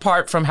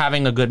 apart from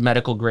having a good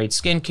medical grade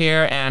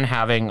skincare and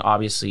having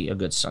obviously a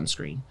good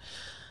sunscreen.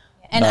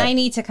 And I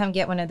need to come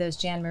get one of those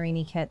Jan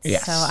Marini kits.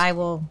 Yes. So I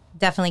will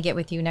definitely get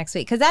with you next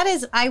week.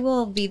 Because I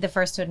will be the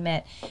first to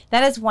admit,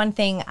 that is one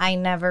thing I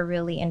never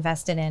really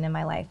invested in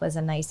my life, was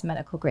a nice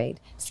medical grade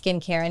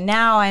skincare. And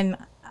now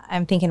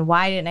I'm thinking,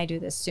 why didn't I do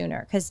this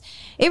sooner? Because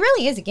it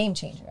really is a game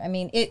changer. I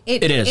mean, it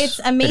is. It's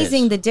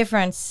amazing the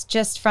difference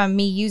just from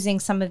me using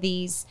some of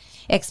these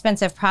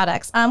expensive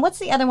products. What's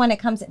the other one?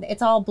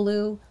 It's all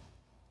blue.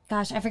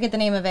 Gosh, I forget the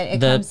name of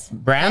it. The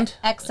brand?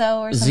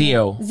 Exo or something?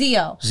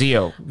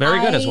 Zeo. Very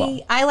good as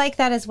well. I like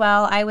that as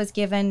well. I was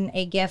given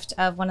a gift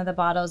of one of the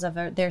bottles of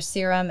their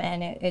serum,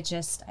 and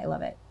I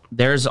love it.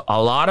 There's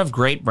a lot of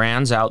great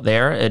brands out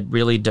there. It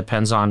really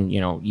depends on,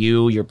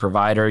 you, your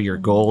provider, your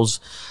goals.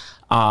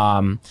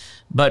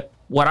 But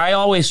what I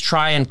always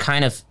try and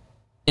kind of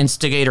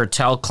instigate or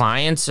tell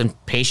clients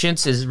and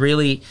patients is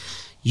really,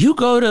 you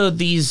go to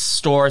these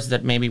stores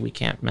that maybe we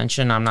can't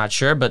mention, I'm not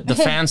sure, but the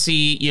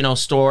fancy,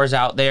 stores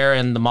out there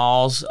in the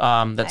malls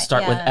that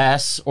start with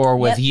S or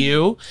with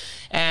U,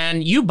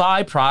 and you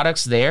buy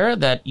products there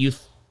that you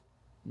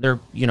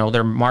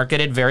they're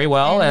marketed very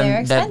well,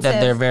 And they're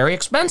that they're very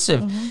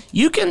expensive.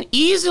 You can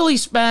easily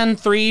spend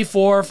 $300,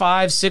 $400,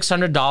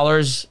 $500,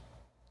 $600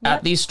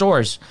 at these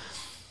stores.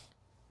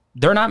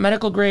 They're not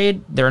medical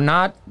grade. They're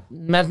not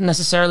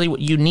necessarily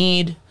what you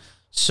need.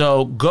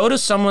 So go to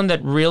someone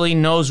that really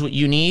knows what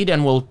you need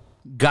and will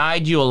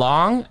guide you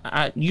along.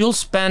 You'll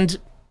spend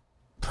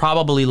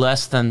probably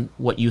less than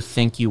what you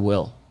think you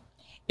will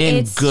in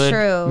It's good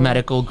true.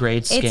 medical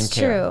grade skincare. It's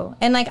true.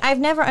 And like, I've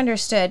never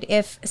understood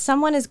if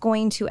someone is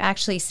going to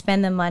actually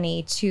spend the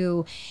money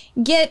to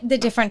get the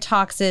different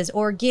toxins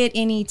or get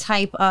any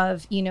type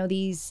of,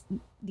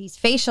 these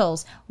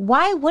facials,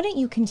 why wouldn't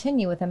you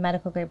continue with a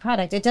medical grade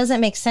product? It doesn't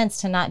make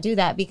sense to not do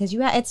that because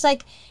it's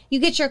like you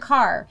get your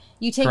car,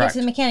 you take Correct. it to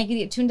the mechanic, you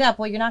get it tuned up.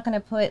 Well, you're not going to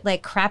put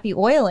like crappy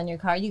oil in your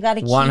car. You got to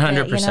keep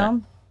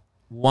 100%.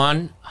 it,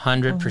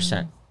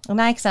 100%. And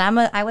like I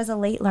said, I was a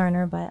late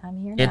learner, but I'm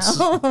here now. It's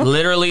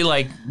literally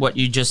like what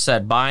you just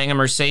said, buying a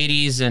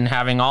Mercedes and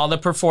having all the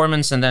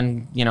performance and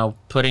then,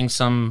 putting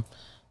some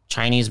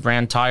Chinese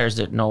brand tires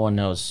that no one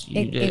knows.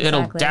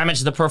 It'll Exactly.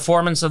 damage the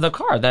performance of the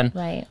car. Then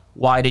Right.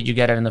 why did you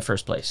get it in the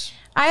first place?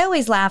 I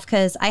always laugh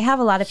because I have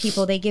a lot of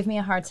people, they give me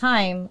a hard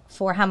time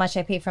for how much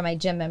I pay for my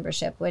gym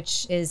membership,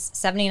 which is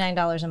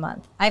 $79 a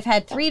month. I've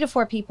had 3 to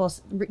 4 people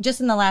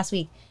just in the last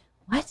week.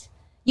 What?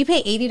 You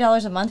pay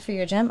 $80 a month for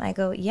your gym? I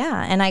go,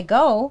 yeah. And I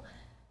go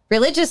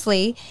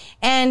religiously.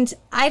 And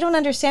I don't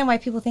understand why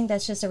people think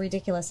that's just a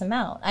ridiculous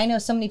amount. I know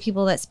so many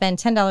people that spend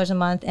 $10 a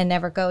month and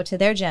never go to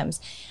their gyms.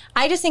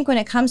 I just think when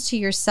it comes to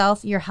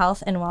yourself, your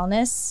health and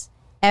wellness,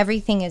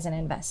 everything is an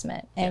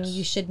investment and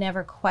you should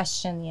never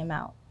question the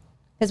amount.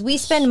 Because we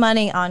spend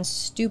money on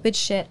stupid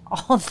shit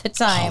all the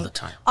time. All the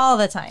time. All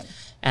the time.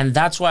 And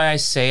that's why I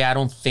say I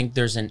don't think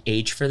there's an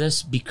age for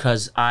this,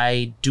 because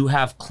I do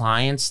have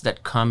clients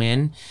that come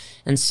in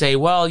and say,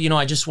 well,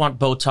 I just want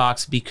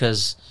Botox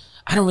because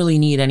I don't really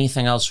need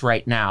anything else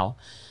right now.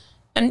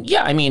 And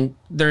yeah, I mean,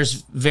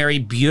 there's very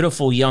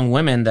beautiful young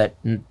women that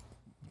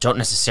don't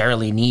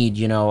necessarily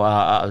need,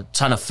 a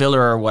ton of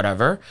filler or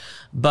whatever,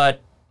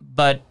 but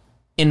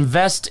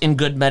invest in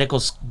good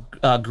medical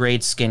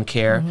grade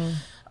skincare.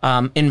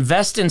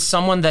 Invest in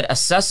someone that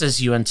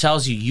assesses you and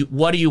tells you,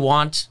 what do you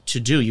want to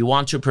do? You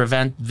want to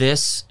prevent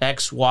this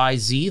X, Y,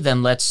 Z?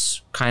 Then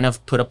let's kind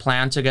of put a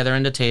plan together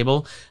in the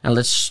table and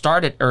let's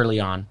start it early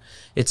on.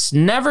 It's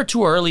never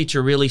too early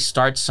to really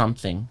start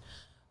something.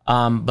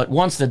 But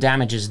once the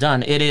damage is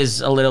done, it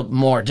is a little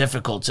more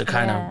difficult to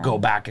kind of go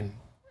back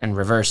and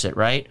reverse it,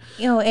 right?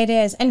 It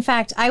is. In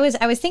fact, I was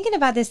thinking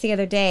about this the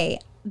other day.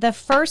 The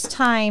first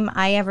time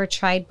I ever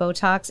tried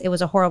Botox, it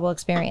was a horrible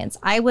experience.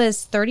 I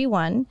was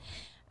 31.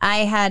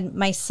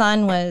 My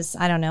son was,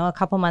 I don't know, a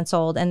couple months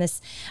old. And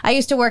I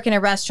used to work in a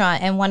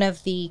restaurant and one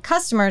of the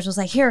customers was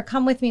like, here,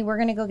 come with me. We're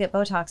going to go get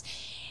Botox.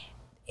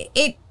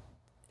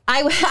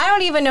 I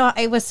don't even know.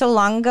 It was so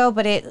long ago,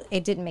 but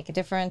it didn't make a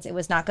difference. It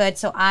was not good.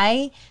 So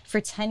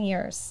for 10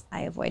 years,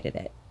 I avoided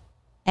it.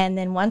 And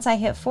then once I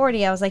hit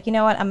 40, I was like, you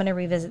know what? I'm going to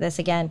revisit this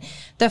again.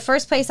 The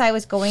first place I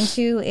was going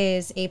to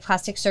is a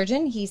plastic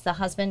surgeon. He's the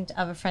husband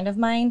of a friend of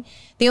mine.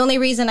 The only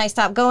reason I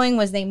stopped going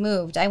was they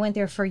moved. I went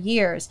there for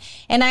years.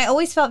 And I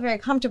always felt very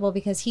comfortable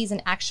because he's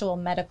an actual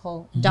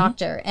medical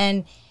doctor.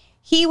 And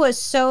he was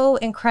so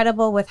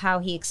incredible with how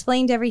he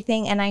explained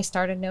everything. And I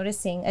started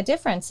noticing a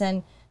difference.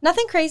 And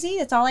nothing crazy.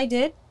 That's all I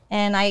did.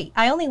 And I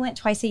only went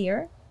twice a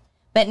year.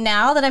 But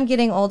now that I'm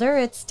getting older,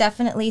 it's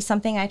definitely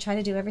something I try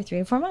to do every 3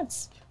 or 4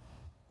 months.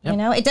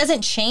 Yep. It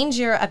doesn't change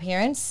your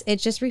appearance. It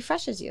just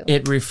refreshes you.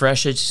 It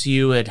refreshes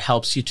you. It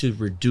helps you to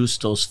reduce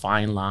those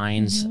fine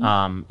lines.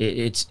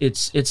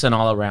 It's an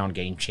all-around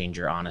game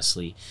changer,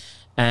 honestly.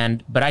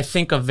 But I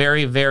think a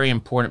very, very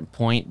important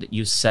point that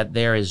you said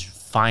there is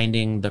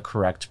finding the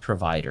correct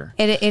provider.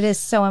 It is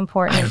so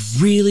important. I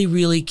really,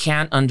 really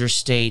can't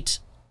understate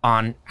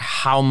on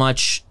how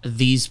much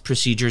these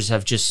procedures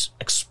have just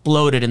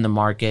exploded in the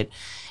market.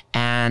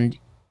 And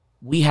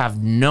we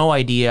have no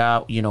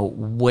idea,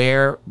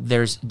 where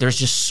there's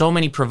just so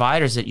many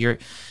providers that you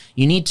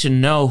need to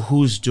know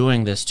who's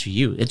doing this to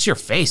you. It's your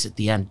face at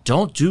the end.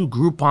 Don't do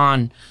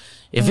Groupon.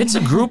 If it's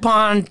a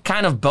Groupon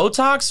kind of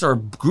Botox or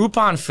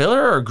Groupon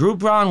filler or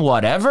Groupon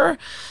whatever,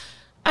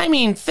 I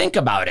mean, think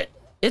about it.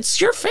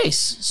 It's your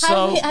face.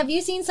 So have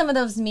you seen some of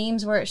those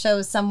memes where it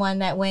shows someone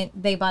that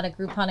they bought a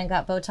Groupon and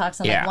got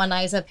Botox and like one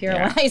eye's up here,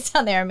 one eye's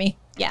down there?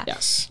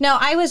 Yes. No,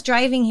 I was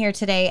driving here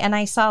today and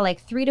I saw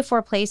like 3 to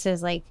 4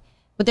 places like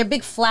with their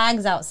big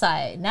flags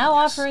outside now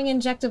offering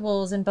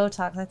injectables and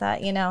Botox. I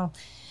thought,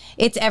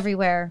 it's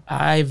everywhere.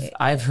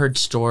 I've heard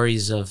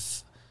stories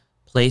of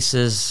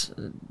places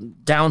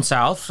down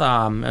south,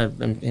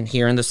 and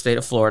here in the state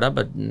of Florida,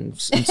 but in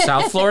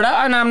South Florida,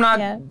 and I'm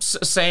not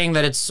saying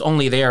that it's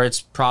only there.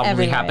 It's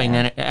probably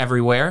happening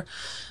everywhere.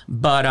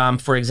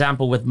 But for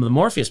example, with the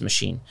Morpheus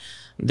machine,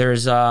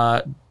 there's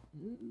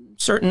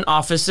certain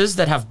offices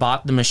that have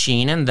bought the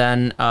machine and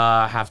then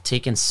have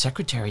taken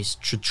secretaries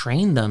to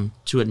train them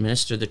to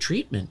administer the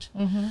treatment.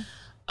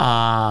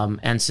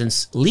 And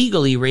since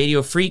legally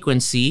radio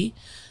frequency,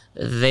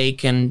 they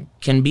can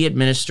be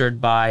administered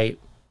by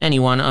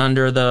anyone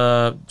under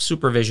the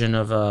supervision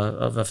of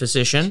a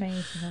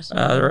physician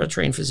or a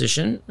trained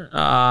physician,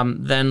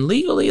 then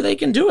legally they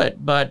can do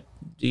it. But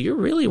do you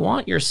really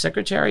want your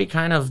secretary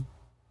kind of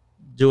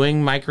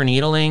doing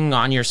microneedling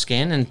on your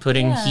skin and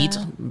putting heat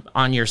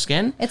on your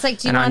skin? It's like,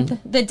 do you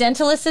want the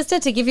dental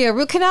assistant to give you a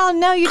root canal?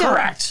 No, you don't.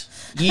 Correct.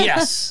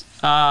 Yes.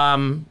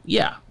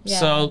 Yeah.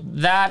 So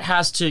that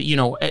has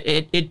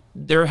to,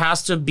 there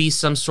has to be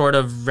some sort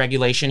of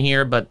regulation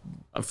here, but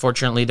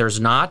unfortunately there's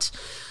not.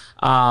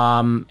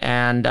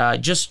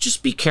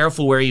 Just be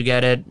careful where you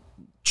get it.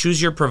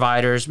 Choose your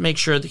providers. Make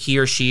sure that he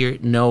or she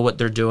know what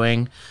they're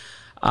doing.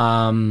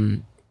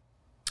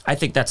 I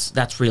think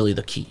that's really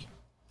the key.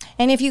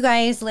 And if you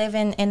guys live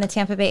in the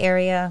Tampa Bay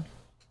area,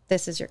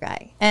 this is your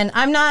guy. And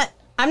I'm not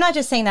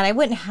just saying that. I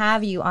wouldn't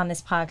have you on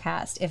this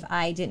podcast if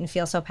I didn't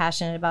feel so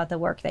passionate about the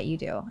work that you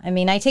do. I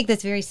mean, I take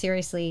this very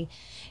seriously,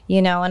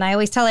 and I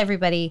always tell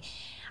everybody,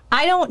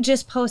 I don't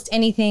just post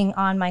anything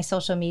on my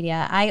social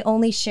media. I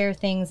only share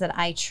things that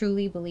I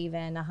truly believe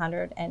in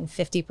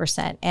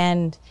 150%.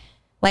 And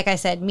like I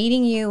said,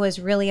 meeting you was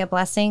really a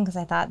blessing because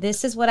I thought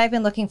this is what I've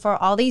been looking for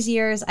all these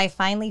years. I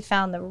finally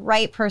found the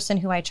right person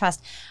who I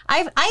trust.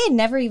 I had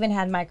never even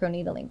had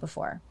microneedling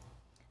before.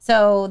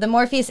 So the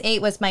Morpheus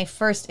 8 was my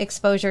first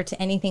exposure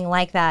to anything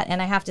like that. And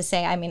I have to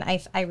say, I mean,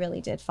 I really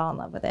did fall in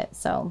love with it.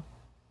 So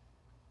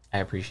I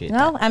appreciate that.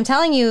 No, I'm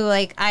telling you,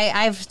 like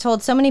I've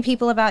told so many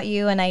people about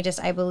you and I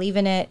believe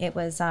in it. It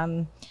was,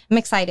 I'm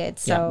excited.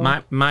 So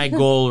my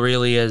goal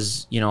really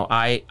is,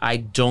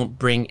 I don't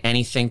bring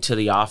anything to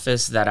the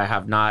office that I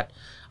have not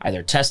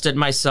either tested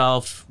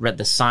myself, read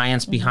the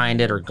science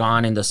behind it, or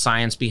gone in the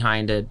science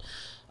behind it,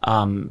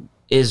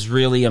 is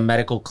really a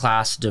medical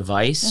class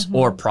device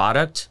or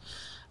product.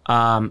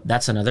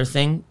 That's another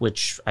thing,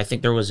 which I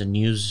think there was a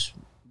news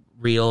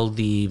reel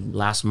the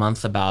last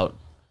month about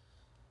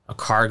a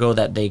cargo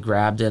that they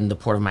grabbed in the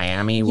Port of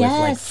Miami with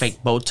like fake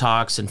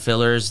Botox and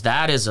fillers.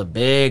 That is a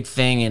big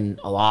thing in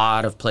a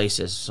lot of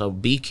places. So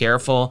be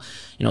careful.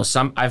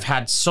 I've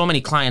had so many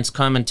clients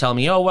come and tell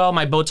me, oh, well,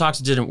 my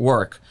Botox didn't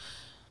work.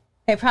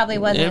 It probably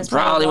wasn't. It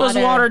probably was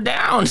watered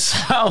down.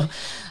 So,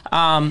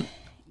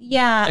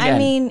 yeah, again, I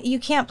mean, you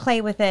can't play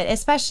with it,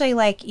 especially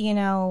like,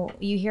 you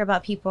hear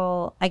about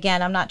people,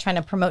 again, I'm not trying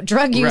to promote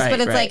drug use,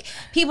 but it's like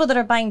people that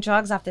are buying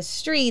drugs off the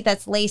street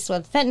that's laced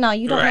with fentanyl.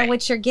 You don't know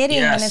what you're getting.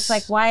 And it's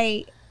like,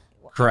 why?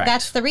 Correct.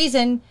 That's the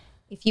reason.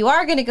 If you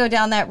are going to go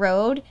down that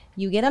road,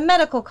 you get a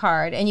medical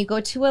card and you go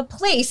to a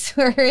place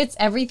where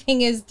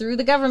everything is through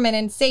the government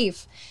and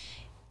safe.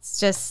 It's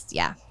just,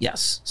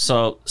 Yes.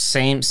 So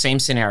same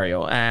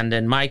scenario. And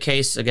in my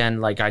case,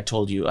 again, like I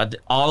told you,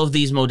 all of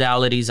these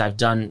modalities I've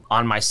done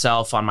on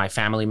myself, on my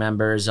family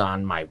members,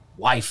 on my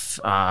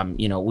wife. I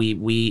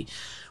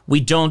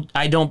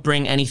don't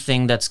bring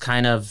anything that's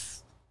kind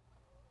of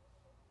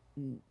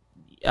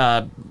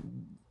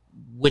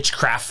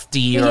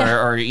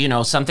witchcrafty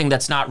or something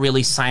that's not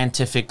really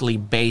scientifically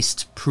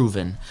based,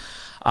 proven.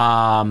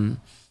 And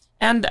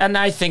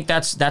I think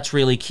that's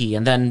really key.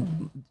 And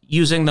then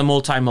using the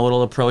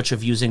multimodal approach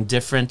of using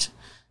different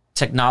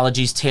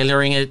technologies,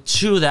 tailoring it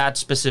to that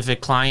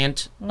specific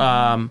client,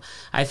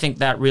 I think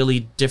that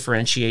really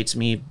differentiates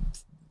me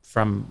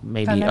from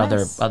maybe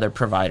other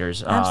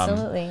providers.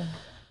 Absolutely.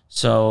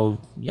 So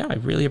yeah, I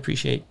really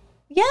appreciate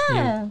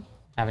you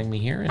having me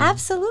here. And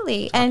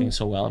absolutely. Talking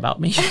so well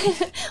about me.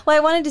 Well, I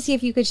wanted to see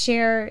if you could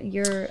share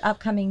your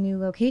upcoming new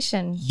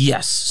location.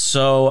 Yes.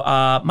 So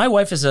my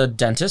wife is a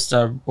dentist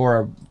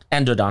or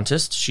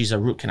endodontist. She's a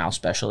root canal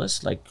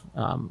specialist, like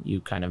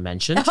you kind of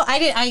mentioned. Oh, I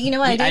didn't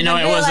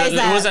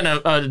it wasn't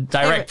a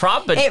direct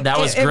prop, but that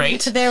was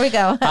great. There we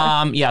go.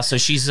 So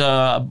she's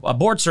a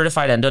board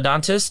certified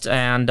endodontist,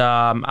 and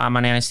I'm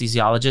an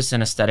anesthesiologist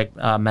and aesthetic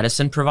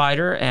medicine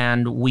provider.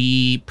 And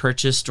we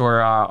purchased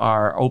or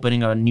are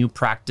opening a new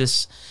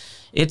practice.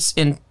 It's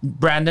in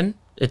Brandon.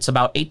 It's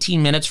about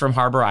 18 minutes from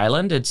Harbor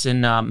Island. It's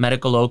in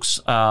Medical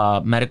Oaks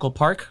Medical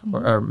Park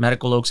or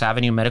Medical Oaks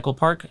Avenue Medical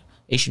Park.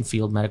 Asian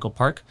Field Medical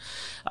Park,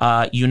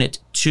 Unit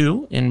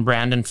 2 in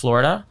Brandon,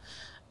 Florida.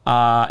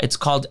 It's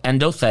called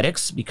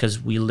Endothetics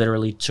because we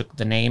literally took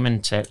the name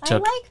and took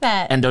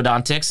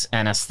endodontics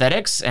and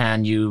aesthetics,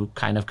 and you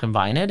kind of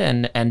combine it.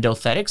 And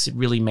Endothetics, it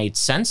really made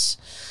sense.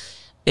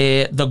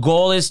 The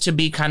goal is to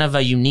be kind of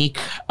a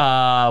unique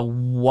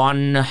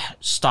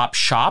one-stop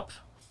shop,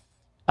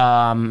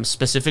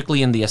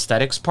 specifically in the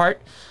aesthetics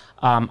part.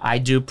 I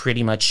do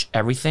pretty much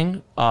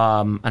everything.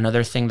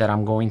 Another thing that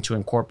I'm going to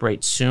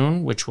incorporate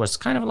soon, which was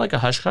kind of like a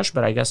hush-hush,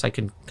 but I guess I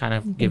can kind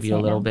of give you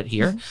a little bit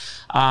here.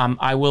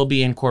 I will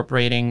be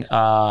incorporating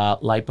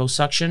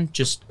liposuction.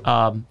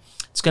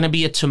 It's going to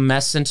be a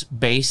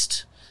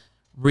tumescent-based,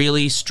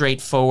 really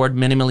straightforward,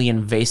 minimally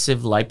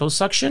invasive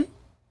liposuction.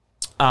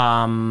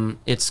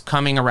 It's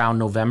coming around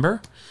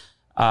November.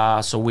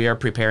 So we are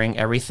preparing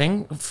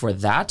everything for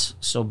that.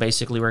 So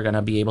basically, we're going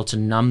to be able to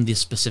numb the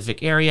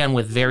specific area and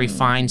with very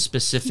fine,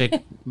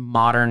 specific,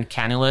 modern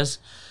cannulas,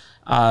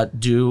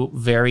 do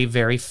very,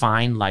 very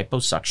fine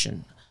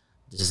liposuction.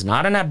 This is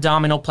not an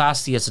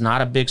abdominoplasty. It's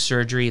not a big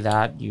surgery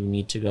that you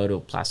need to go to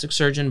a plastic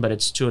surgeon, but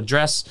it's to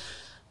address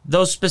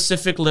those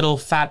specific little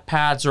fat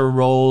pads or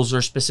rolls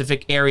or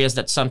specific areas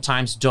that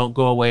sometimes don't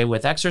go away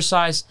with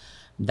exercise,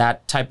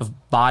 that type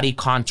of body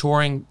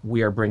contouring,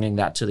 we are bringing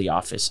that to the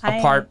office.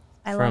 Apart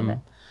I love from it.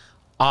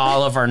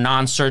 all of our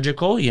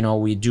non-surgical,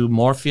 we do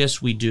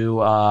Morpheus, we do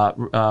a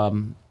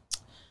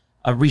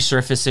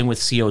resurfacing with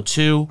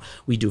CO2,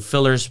 we do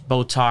fillers,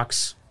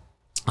 Botox,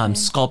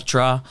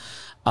 Sculptra.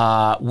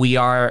 We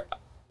are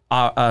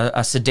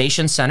a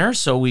sedation center,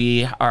 so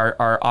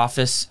our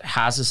office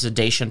has a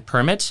sedation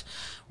permit.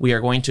 We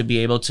are going to be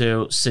able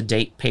to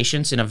sedate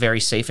patients in a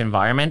very safe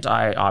environment.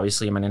 I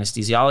obviously am an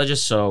anesthesiologist,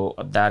 so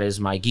that is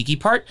my geeky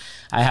part.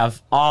 I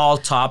have all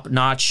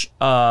top-notch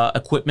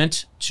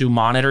equipment to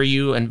monitor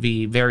you and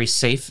be very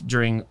safe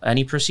during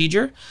any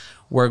procedure.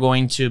 We're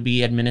going to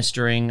be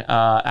administering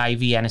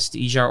IV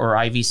anesthesia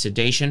or IV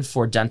sedation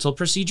for dental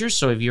procedures.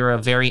 So if you're a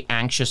very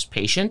anxious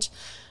patient,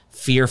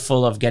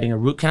 fearful of getting a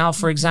root canal,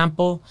 for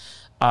example,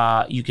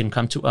 you can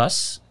come to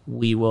us.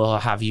 We will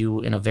have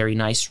you in a very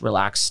nice,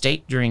 relaxed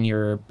state during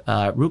your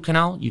root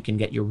canal. You can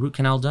get your root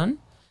canal done.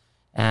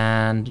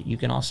 And you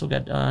can also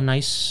get a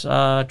nice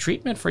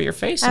treatment for your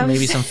face and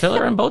maybe some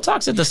filler and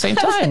Botox at the same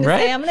time,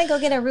 right? I'm going to go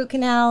get a root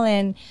canal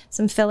and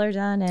some filler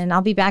done, and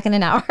I'll be back in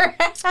an hour.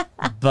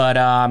 But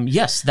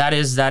yes, that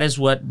is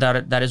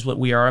what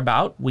we are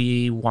about.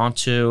 We want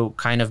to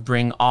kind of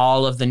bring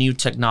all of the new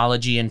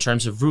technology in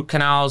terms of root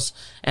canals,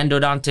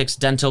 endodontics,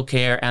 dental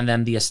care, and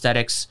then the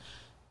aesthetics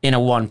in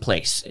one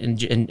place,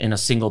 in a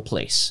single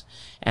place.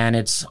 And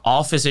it's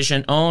all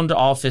physician owned,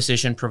 all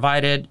physician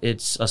provided.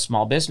 It's a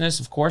small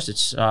business, of course.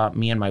 It's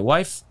me and my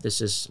wife.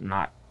 This is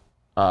not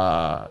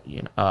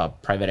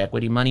private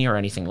equity money or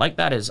anything like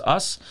that. It's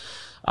us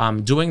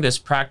doing this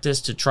practice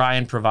to try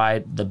and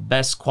provide the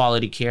best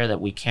quality care that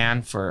we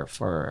can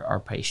for our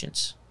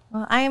patients.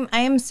 Well, I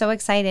am so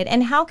excited.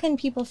 And how can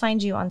people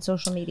find you on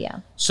social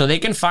media? So they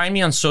can find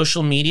me on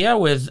social media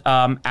with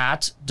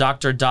at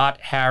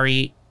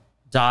dr.harry.acvedo,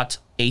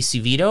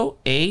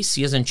 A,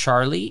 C as in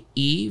Charlie,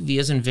 E, V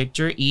as in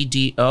Victor,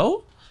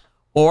 E-D-O.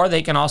 Or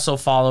they can also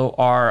follow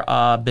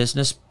our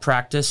business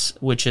practice,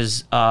 which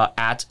is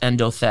at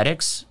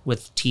Endothetics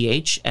with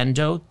TH,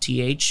 Endo,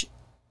 TH,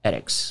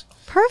 Etics.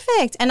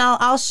 Perfect. And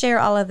I'll share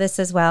all of this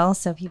as well,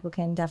 so people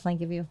can definitely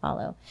give you a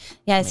follow.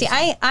 Yeah, amazing.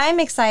 See, I'm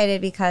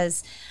excited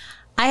because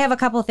I have a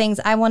couple things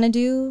I want to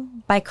do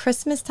by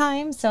Christmas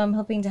time. So I'm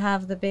hoping to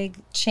have the big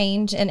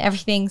change and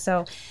everything.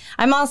 So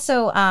I'm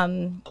also,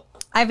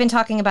 I've been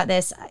talking about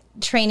this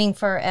training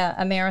for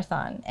a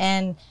marathon.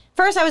 And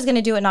first I was going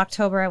to do it in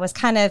October. I was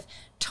kind of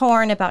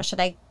torn about should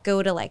I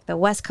go to like the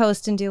West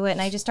Coast and do it.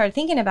 And I just started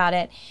thinking about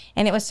it.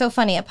 And it was so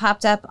funny. It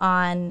popped up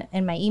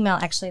in my email.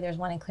 Actually, there's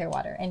one in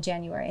Clearwater in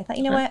January. I thought,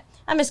 you know what?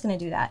 I'm just going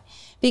to do that.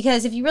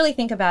 Because if you really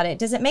think about it,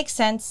 does it make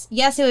sense?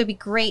 Yes, it would be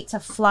great to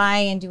fly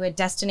and do a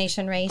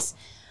destination race.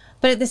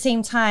 But at the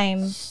same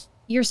time,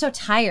 you're so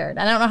tired.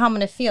 I don't know how I'm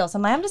going to feel.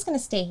 So I'm just going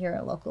to stay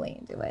here locally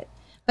and do it.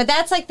 But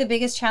that's like the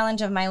biggest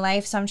challenge of my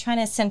life. So I'm trying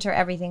to center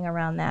everything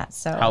around that.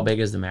 So how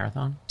big is the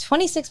marathon?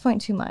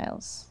 26.2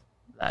 miles.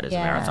 That is a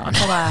marathon.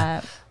 A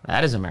lot.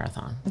 That is a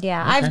marathon.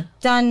 Yeah. Okay. I've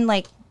done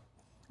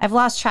I've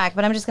lost track,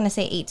 but I'm just going to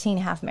say 18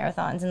 half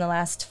marathons in the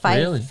last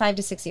 5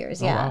 to 6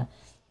 years. Yeah. Wow.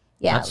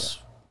 Yeah.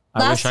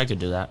 I wish I could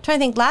do that. I'm trying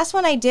to think. Last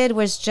one I did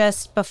was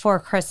just before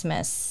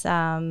Christmas.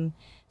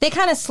 They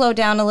kind of slowed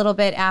down a little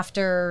bit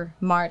after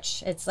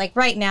March. It's like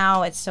right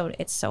now it's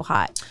so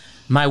hot.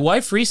 My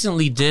wife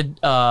recently did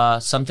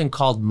something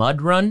called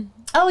Mud Run.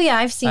 Oh yeah,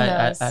 I've seen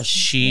those.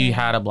 She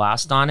had a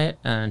blast on it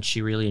and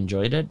she really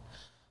enjoyed it.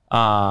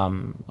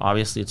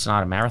 Obviously it's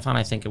not a marathon.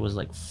 I think it was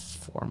like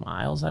 4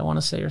 miles, I want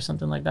to say, or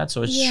something like that.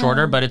 So it's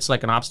shorter, but it's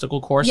like an obstacle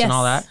course and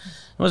all that.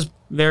 It was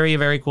very,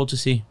 very cool to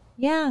see.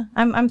 Yeah,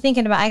 I'm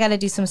thinking about, I got to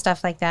do some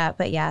stuff like that.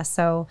 But yeah,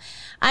 so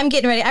I'm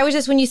getting ready. I was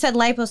just, when you said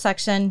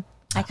liposuction,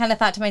 I kind of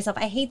thought to myself,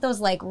 I hate those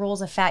like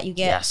rolls of fat you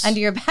get under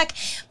your back.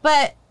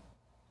 But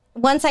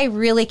once I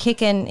really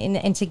kick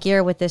into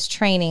gear with this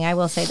training, I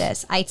will say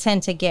this, I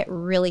tend to get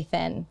really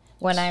thin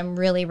when I'm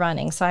really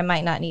running. So I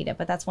might not need it.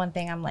 But that's one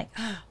thing I'm like,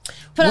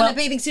 put on a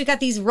bathing suit, got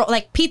these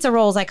like pizza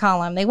rolls, I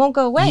call them. They won't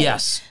go away.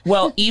 Yes.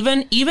 Well,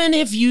 even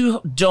if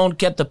you don't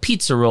get the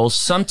pizza rolls,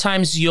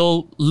 sometimes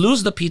you'll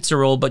lose the pizza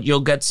roll, but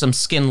you'll get some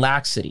skin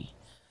laxity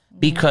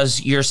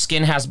because your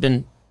skin has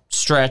been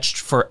stretched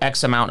for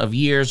X amount of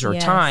years or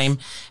time,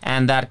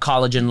 and that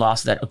collagen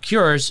loss that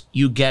occurs,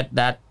 you get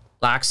that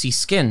laxy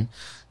skin.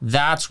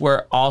 That's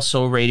where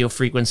also radio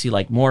frequency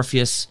like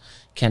Morpheus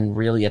can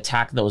really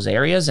attack those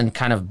areas and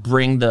kind of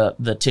bring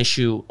the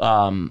tissue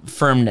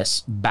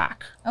firmness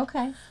back.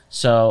 Okay.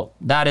 So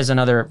that is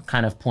another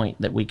kind of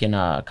point that we can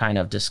kind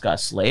of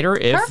discuss later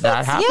if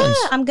that happens.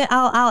 Yeah, I'm good.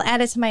 I'll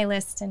add it to my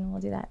list and we'll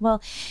do that.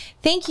 Well,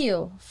 thank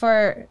you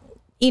for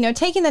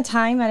taking the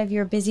time out of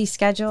your busy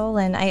schedule,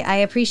 and I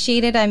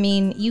appreciate it. I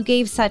mean, you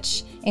gave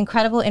such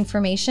incredible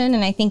information,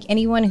 and I think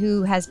anyone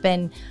who has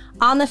been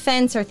on the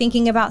fence or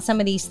thinking about some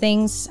of these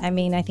things, I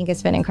mean, I think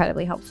it's been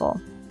incredibly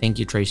helpful. Thank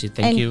you, Tracy.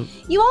 Thank you.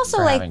 You also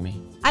for having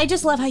me. I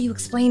just love how you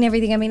explain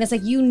everything. I mean, it's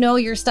like you know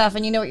your stuff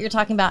and you know what you're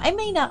talking about. I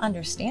may not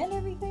understand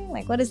everything.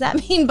 Like, what does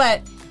that mean?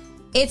 But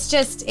it's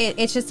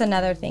just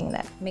another thing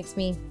that makes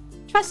me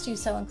trust you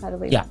so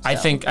incredibly Yeah, much.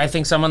 I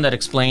think someone that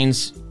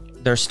explains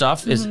their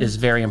stuff is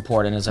very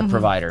important as a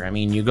provider. I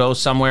mean, you go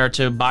somewhere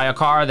to buy a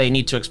car, they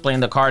need to explain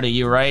the car to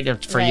you,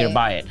 right? For you to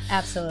buy it.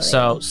 Absolutely.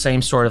 So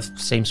same sort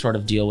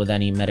of deal with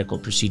any medical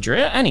procedure,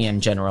 any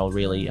in general,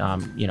 really.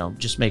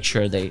 Just make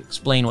sure they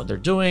explain what they're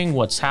doing,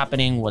 what's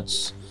happening,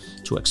 what's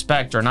to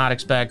expect or not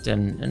expect,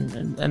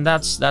 and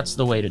that's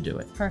the way to do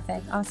it.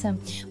 Perfect.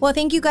 Awesome. Well,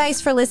 thank you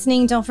guys for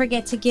listening. Don't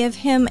forget to give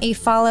him a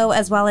follow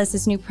as well as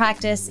his new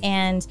practice.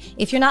 And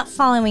if you're not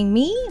following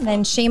me,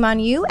 then shame on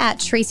you at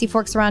Tracy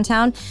Forks Around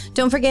Town.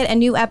 Don't forget, a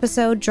new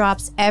episode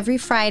drops every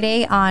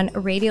Friday on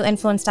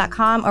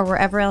radioinfluence.com or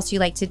wherever else you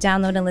like to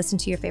download and listen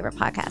to your favorite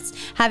podcasts.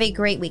 Have a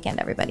great weekend,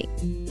 everybody.